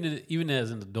 I mean, even as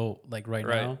an adult, like right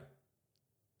now.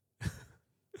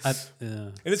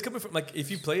 And it's coming from, like,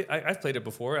 if you play, I've played it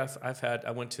before.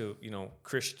 I went to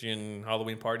Christian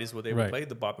Halloween parties where they would play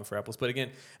the Bopping for Apples. But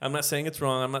again, I'm not saying it's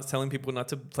wrong. I'm not telling people not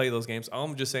to play those games. All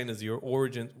I'm just saying is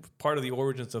part of the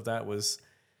origins of that was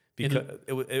because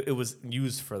it was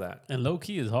used for that. And low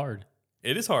key is hard.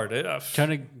 It is hard.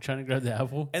 trying to grab the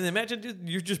apple. And imagine, dude,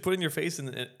 you're just putting your face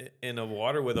in a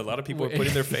water where a lot of people are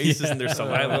putting their faces and their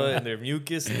saliva and their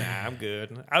mucus. Nah, I'm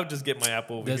good. I'll just get my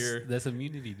apple over here. That's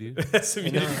immunity, dude. That's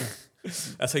immunity.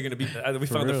 That's how you're gonna be.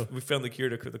 We found the cure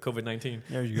to the COVID-19.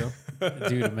 There you go.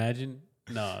 Dude, imagine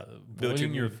Built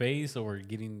boiling your immune. face or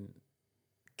getting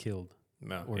killed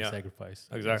No, or yeah, sacrificed.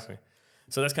 exactly.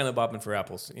 So that's kind of bobbing for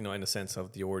apples, in the sense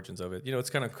of the origins of it. It's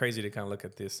kind of crazy to kind of look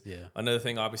at this. Yeah. Another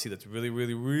thing, obviously, that's really,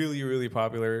 really, really, really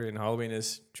popular in Halloween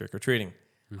is trick or treating.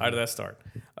 How did that start?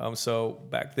 So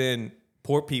back then,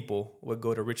 poor people would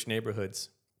go to rich neighborhoods,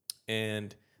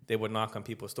 and they would knock on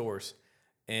people's doors,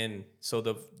 and so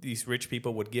these rich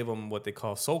people would give them what they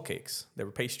call soul cakes. They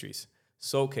were pastries,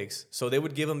 soul cakes. So they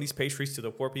would give them these pastries to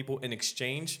the poor people in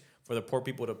exchange for the poor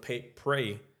people to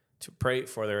pray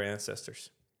for their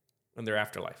ancestors in their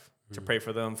afterlife, to pray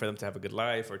for them to have a good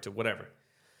life or to whatever.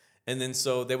 And then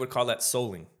so they would call that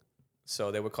souling.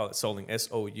 So they would call it souling,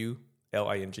 SOULING,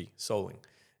 souling.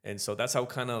 And so that's how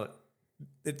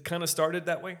it kind of started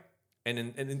that way.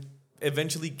 And then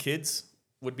eventually kids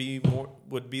would be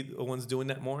the ones doing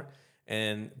that more.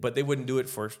 But they wouldn't do it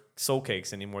for soul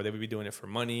cakes anymore. They would be doing it for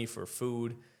money, for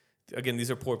food. Again, these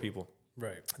are poor people.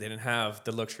 Right. They didn't have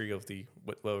the luxury of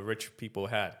what rich people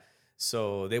had.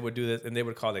 So they would do this, and they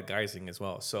would call it guising as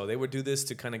well. So they would do this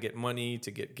to kind of get money,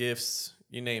 to get gifts,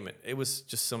 you name it. It was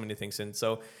just so many things. And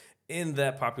so in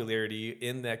that popularity,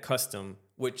 in that custom,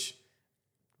 which,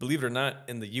 believe it or not,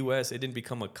 in the U.S., it didn't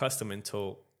become a custom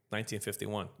until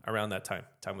 1951, around that time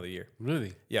of the year.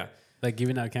 Really? Yeah. Like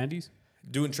giving out candies?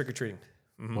 Doing trick-or-treating.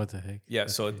 What the heck? Yeah,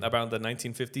 so around the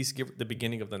 1950s, the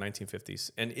beginning of the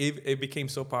 1950s. And it became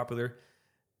so popular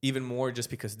even more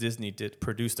just because Disney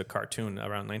produced a cartoon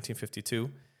around 1952.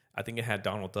 I think it had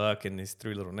Donald Duck and his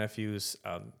three little nephews.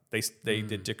 They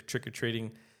did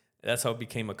trick-or-treating. That's how it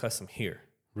became a custom here.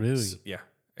 Really? Yeah.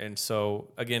 And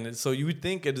so, again, so you would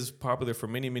think it is popular for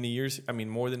many, many years. I mean,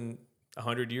 more than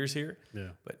 100 years here. Yeah.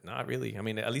 But not really. I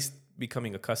mean, at least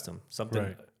becoming a custom,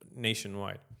 something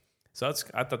nationwide. So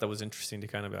I thought that was interesting to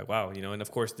kind of be like, wow, and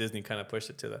of course Disney kind of pushed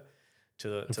it to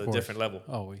the different level.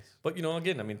 Always. But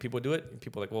again, I mean, people do it, and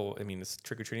people are like, well, I mean, is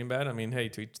trick or treating bad? I mean, hey,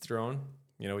 to each their own.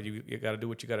 You got to do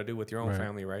what you got to do with your own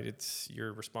family, right?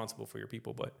 You're responsible for your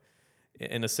people, but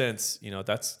in a sense,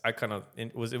 that's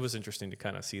it was interesting to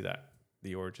kind of see that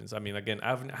the origins. I mean, again,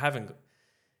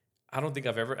 I don't think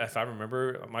I've ever, if I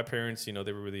remember, my parents, they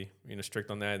were really, strict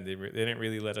on that. And they didn't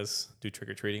really let us do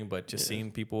trick-or-treating, but just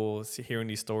seeing people, hearing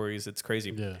these stories, it's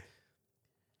crazy. Yeah.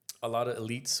 A lot of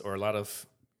elites or a lot of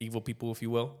evil people, if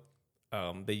you will,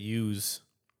 they use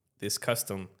this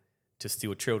custom to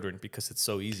steal children because it's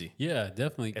so easy. Yeah,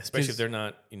 definitely. Especially if they're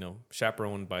not,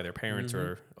 chaperoned by their parents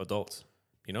or adults,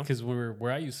 Because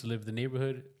where I used to live, the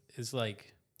neighborhood is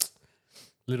like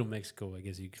Little Mexico, I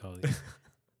guess you'd call it.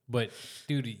 But,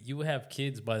 dude, you would have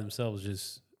kids by themselves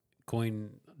just going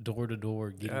door to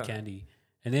door getting candy.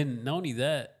 And then not only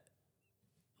that,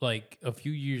 like a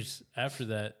few years after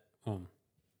that,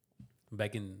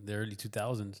 back in the early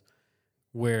 2000s,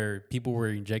 where people were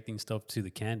injecting stuff to the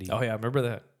candy. Oh, yeah, I remember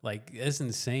that. Like, that's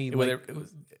insane.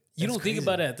 You don't think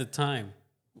about it at the time,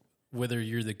 whether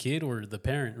you're the kid or the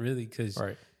parent, really, because,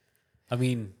 I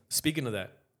mean... Speaking of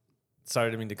that, sorry, I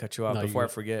didn't mean to cut you off. Before I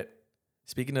forget,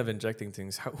 speaking of injecting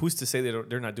things, who's to say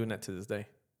they're not doing that to this day?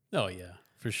 Oh yeah,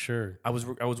 for sure. I was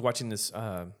watching this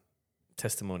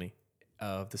testimony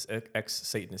of this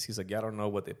ex-Satanist. He's like, yeah, I don't know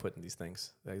what they put in these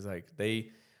things. He's like,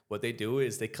 what they do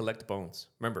is they collect bones.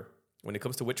 Remember, when it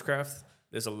comes to witchcraft,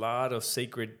 there's a lot of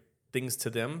sacred things to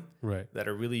them that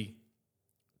are really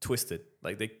twisted.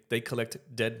 Like they collect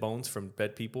dead bones from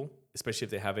dead people, especially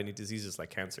if they have any diseases like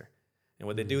cancer. And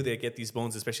what they do, they get these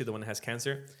bones, especially the one that has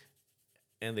cancer,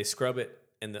 and they scrub it,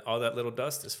 and all that little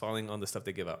dust is falling on the stuff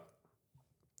they give out.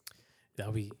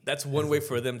 That's one way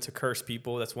for them to curse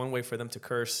people. That's one way for them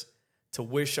to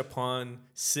wish upon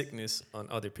sickness on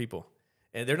other people.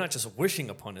 And they're not just wishing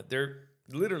upon it. They're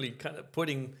literally kind of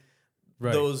putting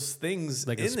those things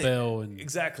like in a spell.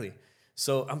 Exactly.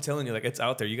 So I'm telling you, like, it's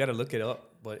out there. You got to look it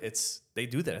up. But they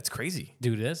do that. It's crazy.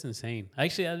 Dude, that's insane.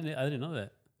 Actually, I didn't know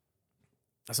that.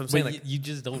 That's what I'm saying. But you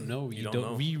just don't know. You don't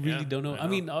know. We really don't know. I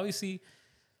mean, obviously,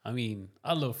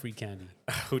 I love free candy.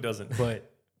 Who doesn't? But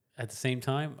at the same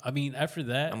time, I mean, after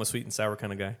that... I'm a sweet and sour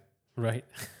kind of guy. Right.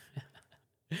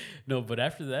 No, but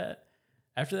after that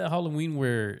Halloween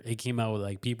where it came out with,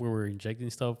 like, people were injecting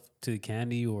stuff to the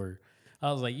candy, or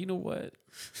I was like, you know what?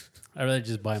 I'd rather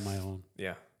just buy my own.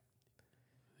 Yeah.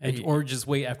 Or just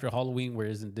wait after Halloween where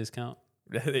it's in discount.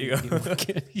 There you go.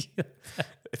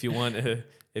 If you want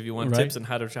tips on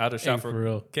how to shop for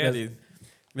real candy.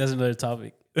 That's another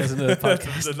topic. That's another That's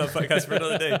podcast. another podcast for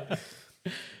another day.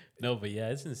 No, but yeah,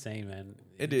 it's insane, man.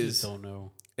 It You is. just don't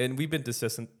know. And we've been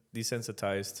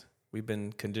desensitized. We've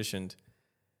been conditioned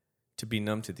to be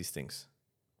numb to these things.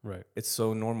 Right. It's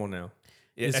so normal now.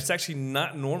 It's actually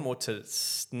not normal to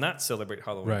not celebrate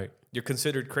Halloween. Right. You're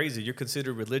considered crazy. You're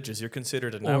considered religious. You're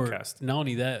considered an Or outcast. not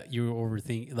only that, you're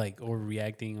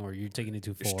overreacting, or you're taking it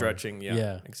too far. You're stretching. Yeah,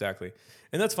 Yeah. exactly.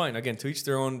 And that's fine. Again, to each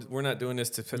their own. We're not doing this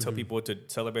to Mm-hmm. tell people to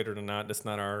celebrate it or not. That's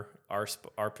not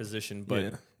our position. But Yeah.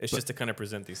 it's just to kind of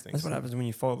present these things. That's what happens when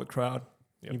you follow the crowd.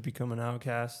 Yep. You become an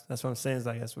outcast. That's what I'm saying. Is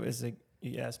like that's what it's like.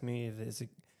 You asked me if it's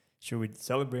like, should we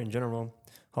celebrate in general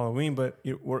Halloween? But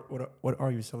what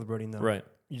are you celebrating though? Right.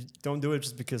 You don't do it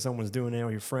just because someone's doing it or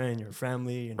your friend, your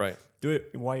family. And Right. Do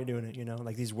it while you're doing it. You know,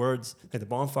 like these words, like the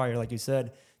bonfire, like you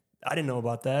said. I didn't know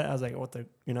about that. I was like, what the?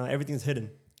 You know, everything's hidden.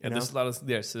 And know? there's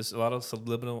a lot of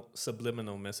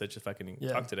subliminal message. If I can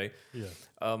Yeah. talk today. Yeah.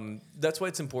 That's why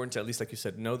it's important to, at least like you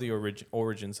said, know the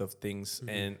origins of things. Mm-hmm.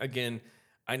 And again,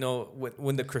 I know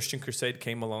when the Christian Crusade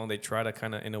came along, they try to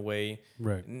kind of, in a way,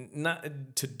 Right. not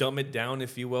to dumb it down,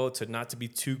 if you will, to not to be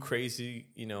too crazy,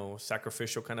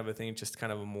 sacrificial kind of a thing, just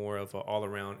kind of a more of a all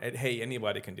around. Hey,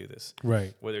 anybody can do this.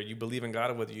 Right. Whether you believe in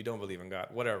God or whether you don't believe in God,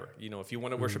 whatever. If you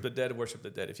want to worship the dead, worship the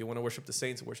dead. If you want to worship the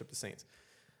saints, worship the saints.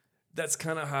 That's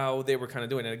kind of how they were kind of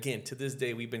doing it. And again, to this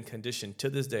day, we've been conditioned to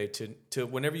this day to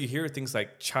whenever you hear things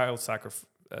like child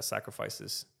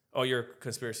sacrifices, oh, you're a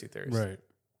conspiracy theorist. Right.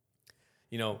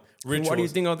 Rituals. Why do you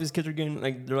think all these kids are getting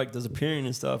like they're like disappearing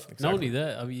and stuff? Not only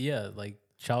that, I mean, yeah, like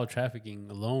child trafficking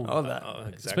alone, All that,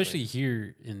 Exactly. especially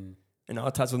here in and all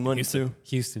types of money too.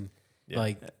 Houston, Yeah.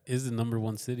 like is the number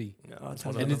one city, All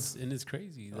types and of, it's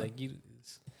crazy. Like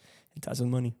types of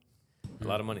money. A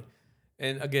lot of money.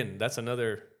 And again, that's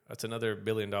another $1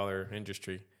 billion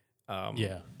industry.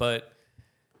 Yeah. But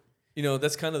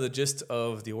that's kind of the gist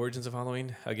of the origins of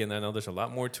Halloween. Again, I know there's a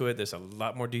lot more to it. There's a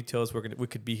lot more details. We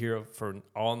could be here for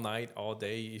all night, all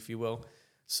day, if you will.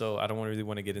 So I don't really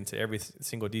want to get into every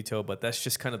single detail, but that's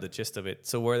just kind of the gist of it.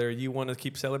 So whether you want to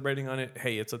keep celebrating on it,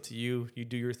 hey, it's up to you. You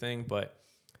do your thing. But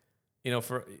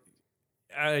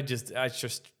I just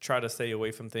try to stay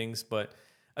away from things. But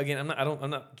again, I'm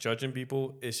not judging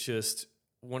people. It's just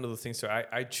one of the things that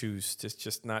I choose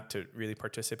just not to really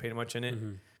participate much in it.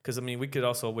 Mm-hmm. Because, we could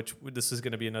also, which this is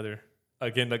going to be another,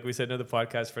 again, like we said, another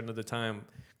podcast for another time.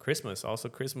 Christmas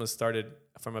started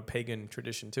from a pagan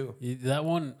tradition too. that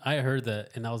one, I heard that,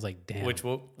 and I was like, damn. Which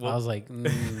I was like,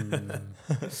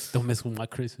 don't mess with my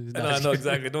Christmas. No, I know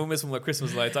exactly. Don't miss with my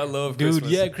Christmas lights. I love Dude,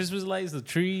 Christmas. yeah, Christmas lights, the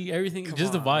tree, everything, Come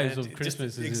just on, the vibes man. of Just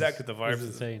Christmas. exactly the vibes. Is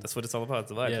insane. That's what it's all about.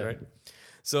 The vibes, Yeah. right?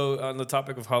 So on the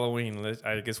topic of Halloween,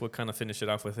 I guess we'll kind of finish it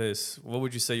off with this. What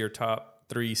would you say your top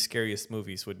 3 scariest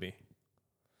movies would be?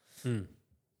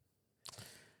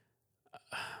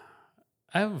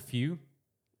 I have a few.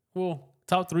 Well,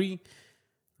 top 3.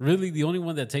 Really, the only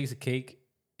one that takes a cake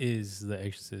is The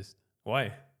Exorcist.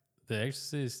 Why? The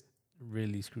Exorcist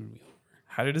really screwed me over.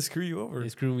 How did it screw you over?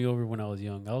 It screwed me over when I was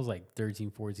young. I was like 13,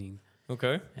 14.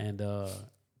 Okay. And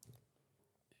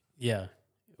yeah,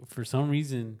 for some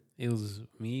reason, it was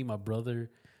me, my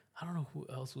brother. I don't know who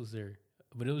else was there,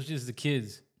 but it was just the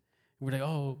kids. We're like,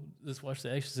 oh, let's watch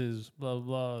The Exorcist, blah, blah,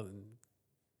 blah, and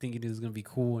thinking it was going to be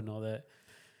cool and all that.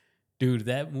 Dude,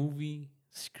 that movie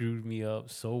screwed me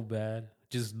up so bad.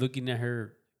 Just looking at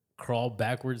her crawl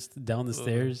backwards down the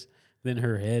stairs, then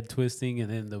her head twisting,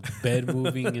 and then the bed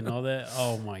moving and all that.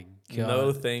 Oh, my God.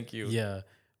 No, thank you. Yeah.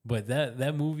 But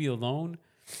that movie alone,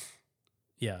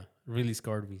 yeah, really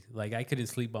scarred me. Like, I couldn't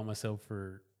sleep by myself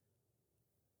for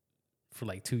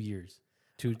like 2 years,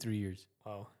 2 or 3 years.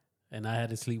 Wow. And I had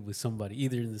to sleep with somebody,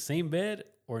 either in the same bed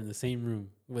or in the same room.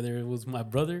 Whether it was my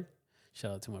brother,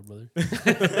 shout out to my brother,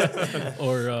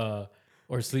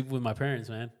 or sleep with my parents,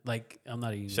 man. Like, I'm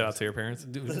not even... Shout out to your parents.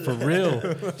 Dude, for real.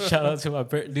 Shout out to my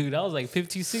parents. Dude, I was like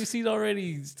 15, 16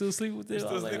 already, still sleep with them.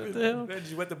 I was like, what the hell? Did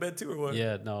you went to bed too or what?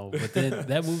 Yeah, no. But then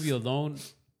that movie alone,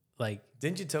 like...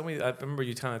 Didn't you tell me? I remember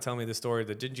you trying to tell me the story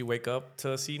that didn't you wake up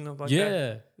to a scene of like that?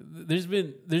 Yeah, there's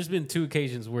been 2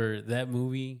 occasions where that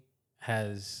movie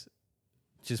has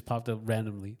just popped up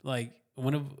randomly. Like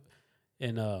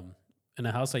in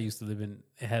a house I used to live in,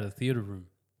 it had a theater room.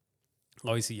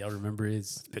 Obviously, y'all remember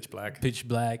it's Pitch black. pitch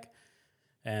black,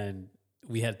 and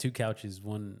we had 2 couches,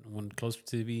 one closer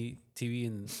to the TV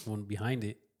and one behind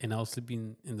it. And I was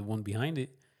sleeping in the one behind it,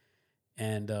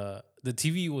 and the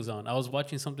TV was on. I was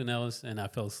watching something else, and I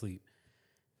fell asleep.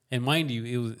 And mind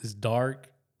you, it's dark,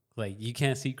 like you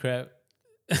can't see crap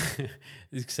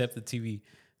except the TV.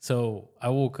 So I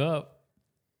woke up,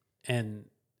 and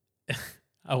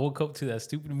I woke up to that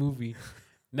stupid movie.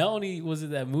 Not only was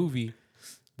it that movie,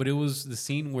 but it was the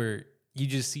scene where you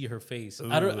just see her face.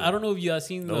 I don't know if you guys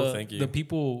seen the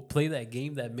people play that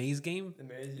game, that maze game.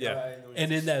 Yeah.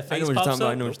 And then that I know face what you're pops talking about.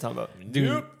 I up. know what you're talking about.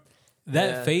 Dude,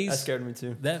 that face that scared me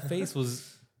too. That face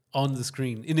was on the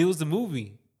screen, and it was the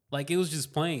movie. Like it was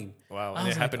just playing. Wow, I and was it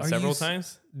like, happened are several you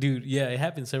times? Dude, yeah, it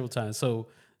happened several times. So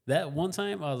that one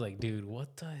time, I was like, dude,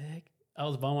 what the heck? I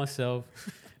was by myself,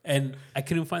 and I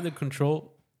couldn't find the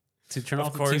control to turn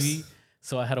off the TV.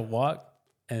 So I had to walk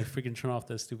and freaking turn off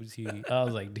that stupid TV. I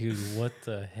was like, dude, what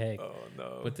the heck? Oh,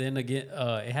 no. But then again,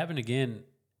 it happened again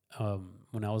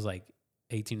when I was like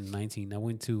 18 or 19. I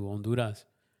went to Honduras,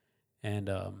 and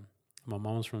my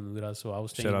mom was from Honduras, so I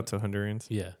was staying. Shout out to Hondurans.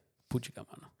 Yeah. Puchica,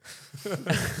 mano.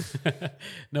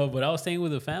 No, but I was staying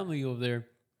with a family over there,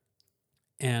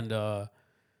 and I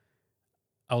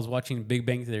was watching Big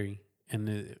Bang Theory,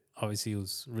 and obviously it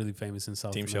was really famous in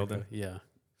South Team America. Sheldon. Yeah,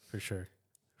 for sure.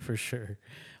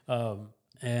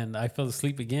 And I fell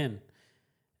asleep again,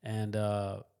 and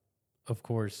of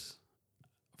course,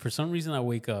 for some reason I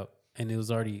wake up, and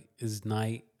it's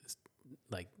night,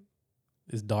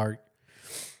 it's dark,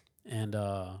 and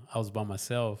I was by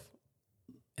myself.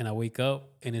 And I wake up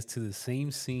and it's to the same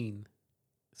scene,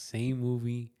 same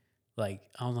movie. Like,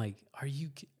 I'm like, are you...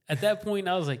 At that point,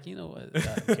 I was like, you know what?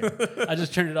 I don't care. I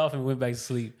just turned it off and went back to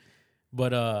sleep.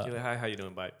 But... You're like, hi, how you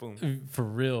doing? Bye. Boom. For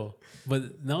real.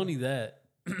 But not only that,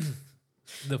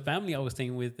 the family I was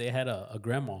staying with, they had a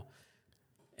grandma.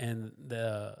 And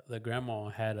the grandma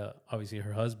had, obviously,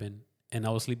 her husband. And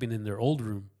I was sleeping in their old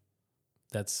room.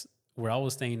 That's where I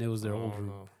was staying. It was their old room.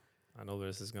 No. I know where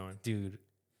this is going. Dude.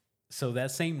 So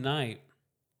that same night,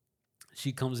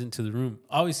 she comes into the room.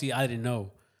 Obviously, I didn't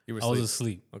know. You were I was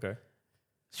asleep. Okay.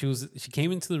 She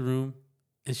came into the room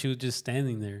and she was just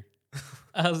standing there.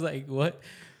 I was like, what?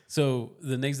 So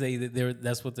the next day,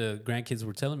 that's what the grandkids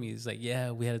were telling me. It's like,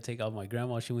 yeah, we had to take out my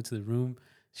grandma. She went to the room.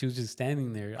 She was just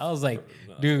standing there. I was like,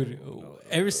 dude.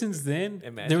 Ever since then,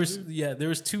 there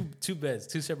was two beds,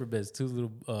 two separate beds, two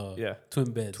little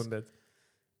twin beds. Twin beds.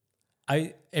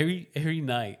 Every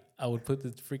night I would put the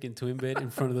freaking twin bed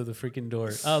in front of the freaking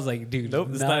door. I was like, dude, nope,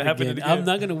 it's not happening again. I'm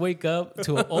not gonna wake up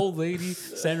to an old lady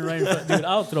standing right in front. Dude,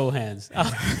 I'll throw hands.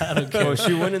 I don't care. Oh,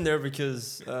 she went in there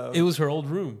because it was her old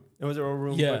room. It was her old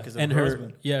room. Yeah, because and her her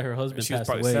husband. Yeah, her husband she was passed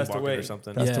probably away. sleepwalking or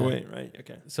something. Passed away, right?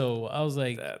 Okay. So I was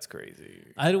like, that's crazy.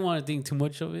 I didn't want to think too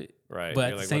much of it. Right.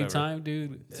 But at the same time,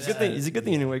 dude, It's a good thing. It's a good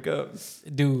thing you didn't wake up,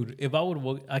 dude. If I would have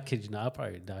woke, I kid you not, I'd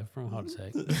probably die from a heart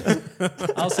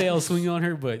attack. I'll say I'll swing on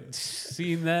her, but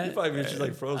seeing that, you probably be just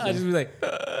like frozen. I'd just be like,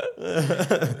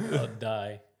 I'll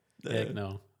die. Heck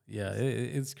no. Yeah,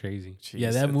 it's crazy. Jeez, yeah,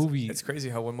 that movie. It's crazy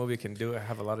how one movie can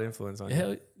have a lot of influence on you.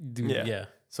 Hell, dude, yeah.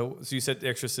 So you said The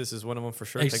Exorcist is one of them for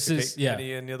sure. Exorcist, yeah.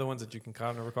 Any other ones that you can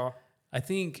kind of recall? I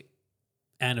think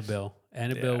Annabelle.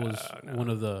 Annabelle was one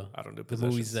of the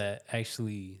movies that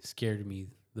actually scared me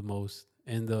the most.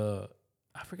 And I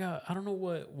forgot. I don't know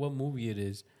what movie it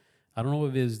is. I don't know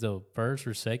if it's the first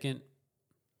or second,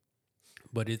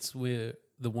 but it's with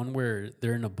the one where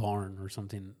they're in a barn or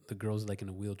something. The girl's like in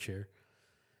a wheelchair.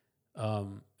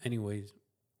 Anyways,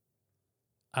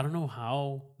 I don't know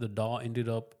how the doll ended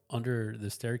up under the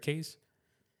staircase.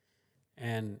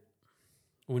 And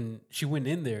when she went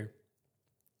in there,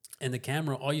 and the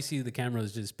camera, all you see the camera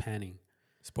is just panning.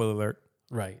 Spoiler alert.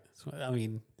 Right. So, I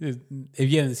mean, if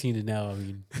you haven't seen it now, I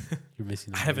mean, you're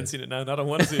missing out. I haven't seen it now. I don't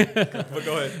want to see it. But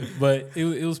go ahead. But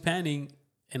it was panning,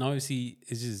 and obviously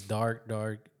it's just dark.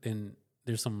 Then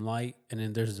there's some light, and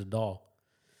then there's a doll.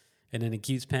 And then it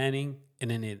keeps panning, and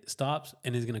then it stops,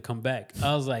 and it's going to come back.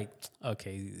 I was like,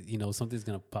 okay, something's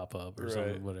going to pop up or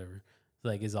something, whatever.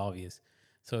 Like, it's obvious.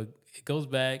 So it goes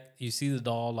back. You see the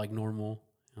doll like normal.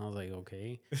 And I was like,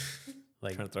 okay.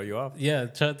 Like trying to throw you off. Yeah,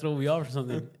 trying to throw me off or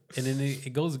something. And then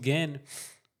it goes again.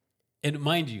 And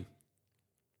mind you,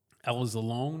 I was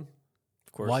alone,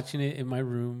 of course, watching it in my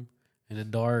room in the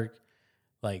dark.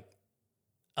 Like,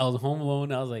 I was home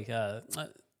alone. I was like, it's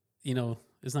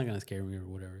not going to scare me or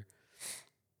whatever.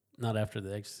 Not after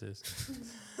The Exorcist.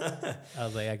 I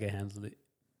was like, I can handle it.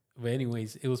 But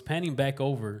anyways, it was panning back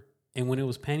over. And when it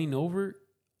was panning over,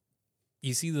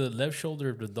 you see the left shoulder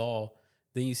of the doll.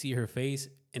 Then you see her face,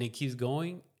 and it keeps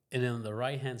going. And then on the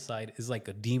right-hand side is like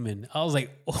a demon. I was like,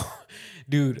 oh,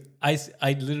 dude, I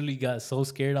literally got so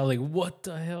scared. I was like, what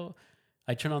the hell?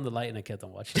 I turned on the light, and I kept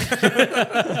on watching it.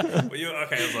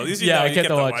 Okay, so at least I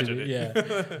kept on watching it. Yeah.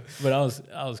 But I was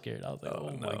scared. I was like,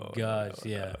 oh my gosh,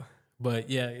 yeah. But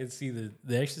yeah, it's either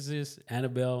The Exorcist,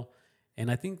 Annabelle,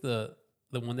 and I think the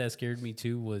one that scared me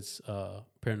too was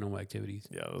Paranormal Activities.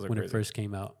 Yeah, those are when crazy. it first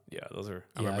came out. Yeah, those are.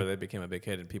 I remember they became a big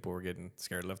hit, and people were getting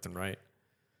scared left and right.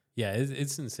 Yeah,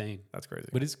 it's insane. That's crazy.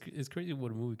 But it's crazy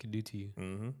what a movie can do to you.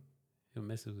 Mm-hmm. It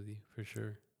messes with you for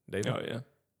sure. David? Oh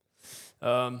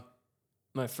yeah.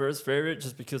 My first favorite,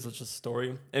 just because it's just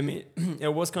story. I mean,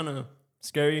 it was kind of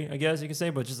scary, I guess you could say,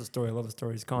 but just a story. I love the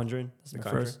story. It's Conjuring. That's The my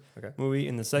Conjuring? first Okay. movie,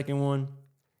 and the second one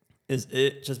is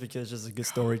It, just because it's just a good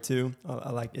story too.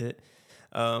 I like It.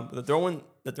 But the third one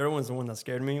is the one that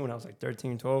scared me when I was like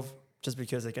 13, 12, just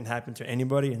because it can happen to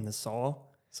anybody in the Saw.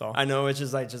 Saw. I know it's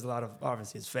just a lot of,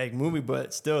 obviously it's fake movie,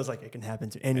 but still it's like it can happen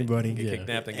to anybody. Get Yeah.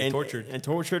 kidnapped and get tortured. and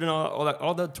tortured and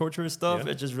all that torturous stuff.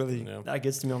 Yeah. It just really Yeah. that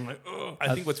gets to me. I'm like, oh,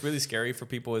 I think what's really scary for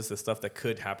people is the stuff that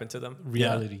could happen to them.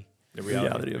 Reality. The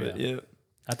reality of it. Yeah,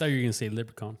 I thought you were gonna say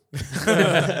Leprechaun.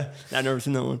 I've never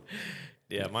seen that one.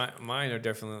 Yeah, mine are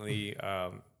definitely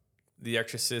The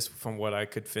Exorcist. From what I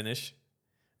could finish,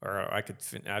 or I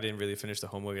didn't really finish the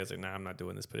whole movie. I was like, nah, I'm not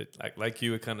doing this. But it, like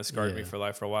you, it kind of scarred me Yeah. for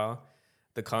life for a while.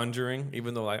 The Conjuring,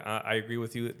 even though I agree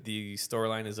with you, the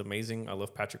storyline is amazing. I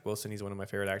love Patrick Wilson. He's one of my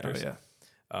favorite actors. Oh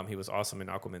yeah. He was awesome in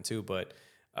Aquaman too. But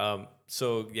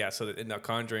so in The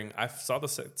Conjuring, I saw the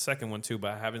second one too,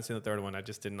 but I haven't seen the third one. I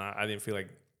just did not. I didn't feel like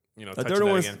The touching third that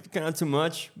one's again. kind of too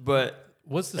much, but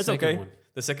What's the It's second okay. one?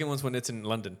 The second one's when it's in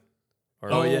London.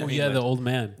 Or Oh, yeah, England. the old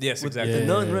man. Yes, with exactly. the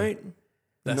nun, Yeah. right? The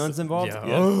That's nun's the- involved. yeah.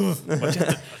 Oh. But you have to-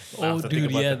 I have Oh, to think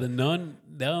dude, about yeah, that. the nun.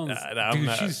 That one's, I'm dude,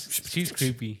 not- she's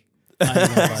creepy. I ain't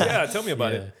gonna lie. Yeah, tell me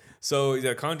about Yeah. it. So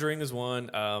The Conjuring is one.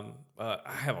 I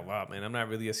have a lot, man. I'm not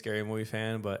really a scary movie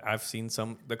fan, but I've seen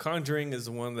some. The Conjuring is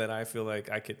one that I feel like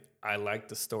I like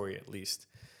the story at least.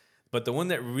 But the one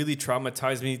that really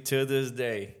traumatized me to this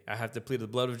day, I have to plead the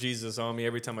blood of Jesus on me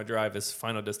every time I drive, is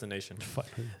Final Destination.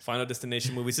 Final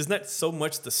Destination movies. It's not so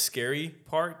much the scary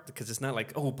part because it's not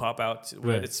like, oh, pop out.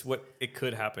 Right. It's what it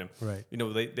could happen. Right. You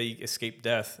know, they escape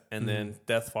death and then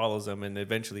death follows them and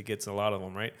eventually gets a lot of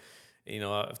them, right? You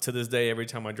know, to this day, every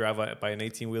time I drive by an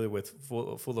 18-wheeler with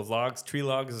full of logs, tree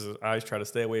logs, I always try to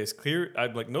stay away as clear.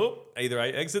 I'm like, nope. Either I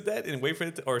exit that and wait for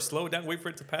it or slow down, wait for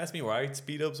it to pass me, or I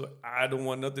speed up. So I don't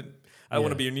want nothing. I don't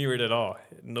want to be near it at all.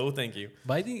 No, thank you.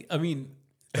 But I mean,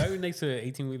 driving next to an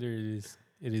 18-wheeler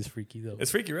it is freaky though.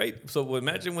 It's freaky, right? So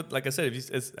imagine what, like I said,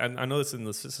 I know this in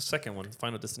the second one,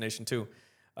 Final Destination 2.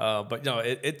 But no,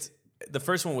 it's the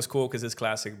first one was cool because it's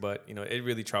classic, but you know, it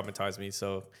really traumatized me.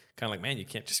 So kind of like, man, you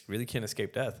can't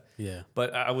escape death. Yeah.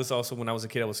 But I was also, when I was a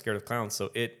kid, I was scared of clowns.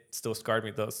 So it still scarred me.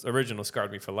 The original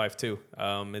scarred me for life too.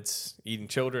 It's eating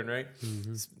children, right?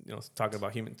 It's, you know, talking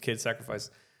about human kid sacrifice.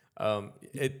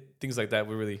 Things like that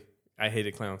were really, I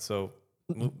hated clowns. So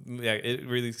yeah, it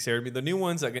really scared me. The new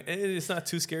ones, like, it's not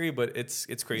too scary, but it's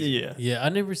crazy. Yeah. Yeah, I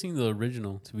never seen the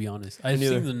original, to be honest. I've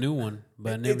neither. seen the new one,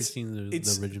 but I never It's- seen the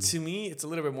original. To me, it's a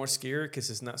little bit more scary because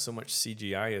it's not so much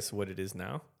CGI as what it is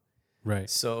now. Right.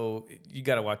 So you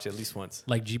got to watch it at least once.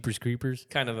 Like Jeepers Creepers.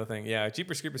 Kind of a thing. Yeah,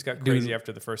 Jeepers Creepers got Dude. crazy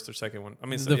after the first or second one. I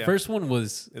mean, The yeah. first one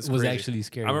was It's crazy. actually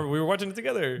scary. I remember we were watching it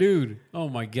together. Dude, oh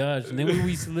my gosh. And then when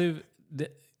we used to live...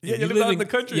 Yeah, if you live out in the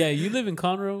country. Yeah, you live in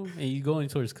Conroe and you go in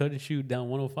towards Cut and Shoot down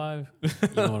 105.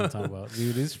 You know what I'm talking about.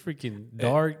 Dude, it's freaking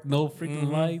dark. No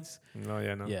freaking lights. No,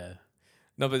 yeah, no. Yeah.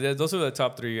 No, but those are the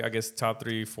top three, I guess, top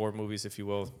 3-4 movies, if you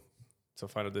will. So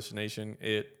Final Destination,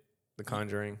 It, The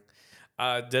Conjuring.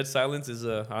 Dead Silence is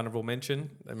a honorable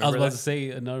mention. I was Remember about that? to say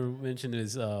another mention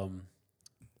is...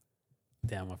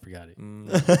 damn, I forgot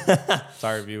it.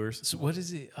 Sorry, viewers. So what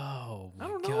is it? Oh my I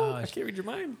don't know. I gosh. can't read your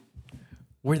mind.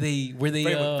 Where they Pray,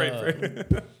 pray.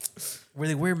 where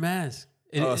they wear masks.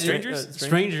 Strangers?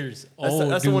 Strangers. That's, Oh,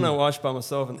 that's the one I dude. watched by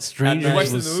myself. And Strangers at night watched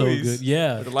the was so movies. good.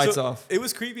 Yeah. with the lights So, off. It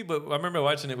was creepy, but I remember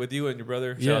watching it with you and your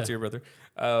brother. Shout Yeah. out to your brother.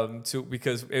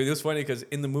 Because it was funny because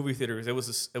in the movie theaters it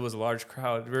was a large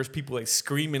crowd. There was people like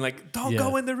screaming like, "Don't Yeah.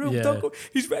 go in the room! Yeah. Don't go!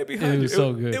 He's right behind It you!" was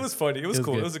so good. It was funny. It was was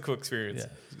cool. good. It was a cool experience. Yeah.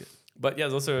 it was good. But yeah,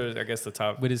 those are, I guess, the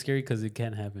top. But it's scary because it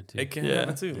can happen too. It can Yeah.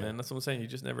 happen too, man. That's what I'm saying. You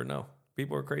just never know.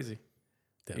 People are crazy.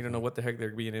 You don't know what the heck they're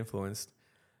being influenced.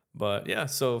 But yeah,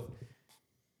 so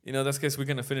that's guess we're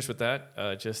gonna finish with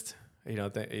that. Just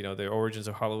the origins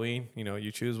of Halloween.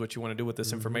 You choose what you want to do with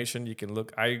this information. You can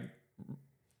look. I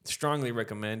strongly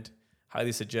recommend,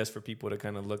 highly suggest for people to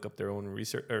kind of look up their own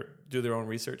research or do their own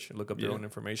research and look up their own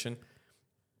information.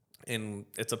 And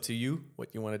it's up to you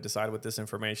what you want to decide with this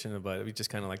information. But we just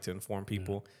kind of like to inform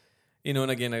people. And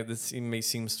again, this may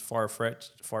seem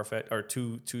far-fetched, or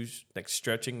too like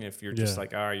stretching. If you're just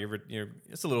like, you're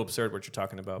it's a little absurd what you're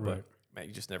talking about, Right. but man,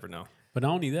 you just never know. But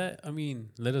not only that, I mean,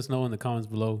 let us know in the comments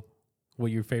below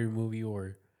what your favorite movie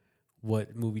or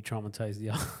what movie traumatized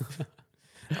y'all.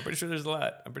 I'm pretty sure there's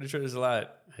a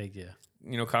lot. Heck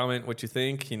yeah. Comment what you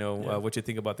think. What you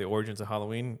think about the origins of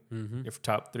Halloween. Mm-hmm. Your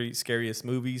top 3 scariest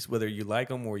movies, whether you like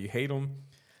them or you hate them.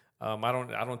 I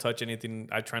don't touch anything.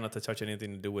 I try not to touch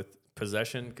anything to do with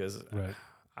possession because, Right.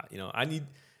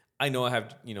 I know I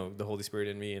have, the Holy Spirit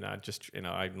in me, and I just,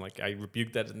 I'm like, I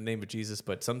rebuke that in the name of Jesus.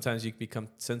 But sometimes you become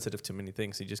sensitive to many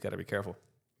things. So you just got to be careful,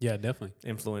 Yeah, definitely.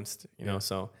 influenced, Yeah.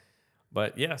 So,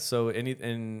 but yeah. So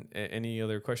any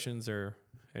other questions or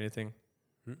anything?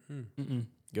 Mm-mm.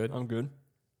 Good. I'm good.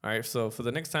 All right. So for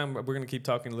the next time, we're gonna keep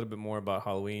talking a little bit more about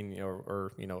Halloween,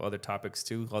 or other topics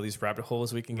too. All these rabbit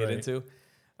holes we can get Right. into,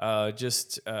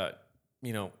 just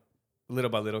little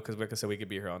by little, because like I said, we could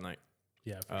be here all night.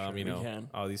 Yeah, for sure. We can.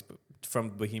 All these from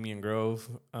Bohemian Grove,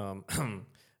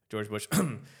 George Bush,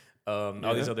 all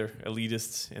these Yeah. other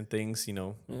elitists and things.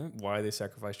 Yeah. Why they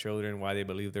sacrifice children, why they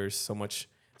believe there's so much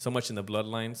in the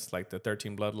bloodlines, like the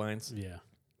 13 bloodlines. Yeah.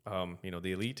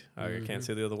 The elite. I Mhm. can't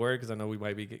say the other word because I know we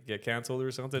might get canceled or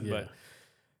something. Yeah. But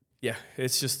yeah,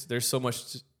 it's just there's so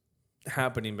much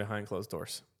happening behind closed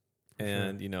doors, For sure.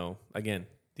 and again,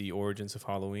 the origins of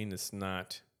Halloween is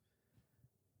not,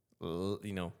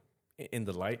 in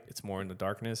the light. It's more in the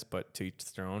darkness. But to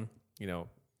each their own.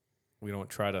 We don't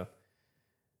try to,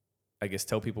 I guess,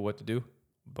 tell people what to do,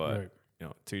 but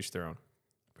Right. to each their own.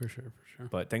 For sure.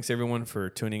 But thanks everyone for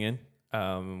tuning in.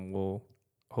 We'll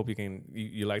hope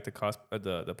you like the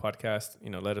podcast.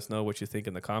 Let us know what you think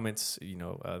in the comments.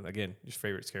 Again, your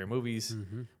favorite scary movies,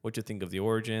 Mm-hmm. what you think of the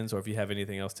origins, or if you have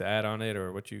anything else to add on it,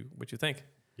 or what you think.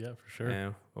 Yeah, for sure.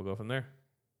 And we'll go from there.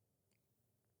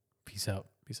 Peace out.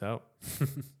 Peace out.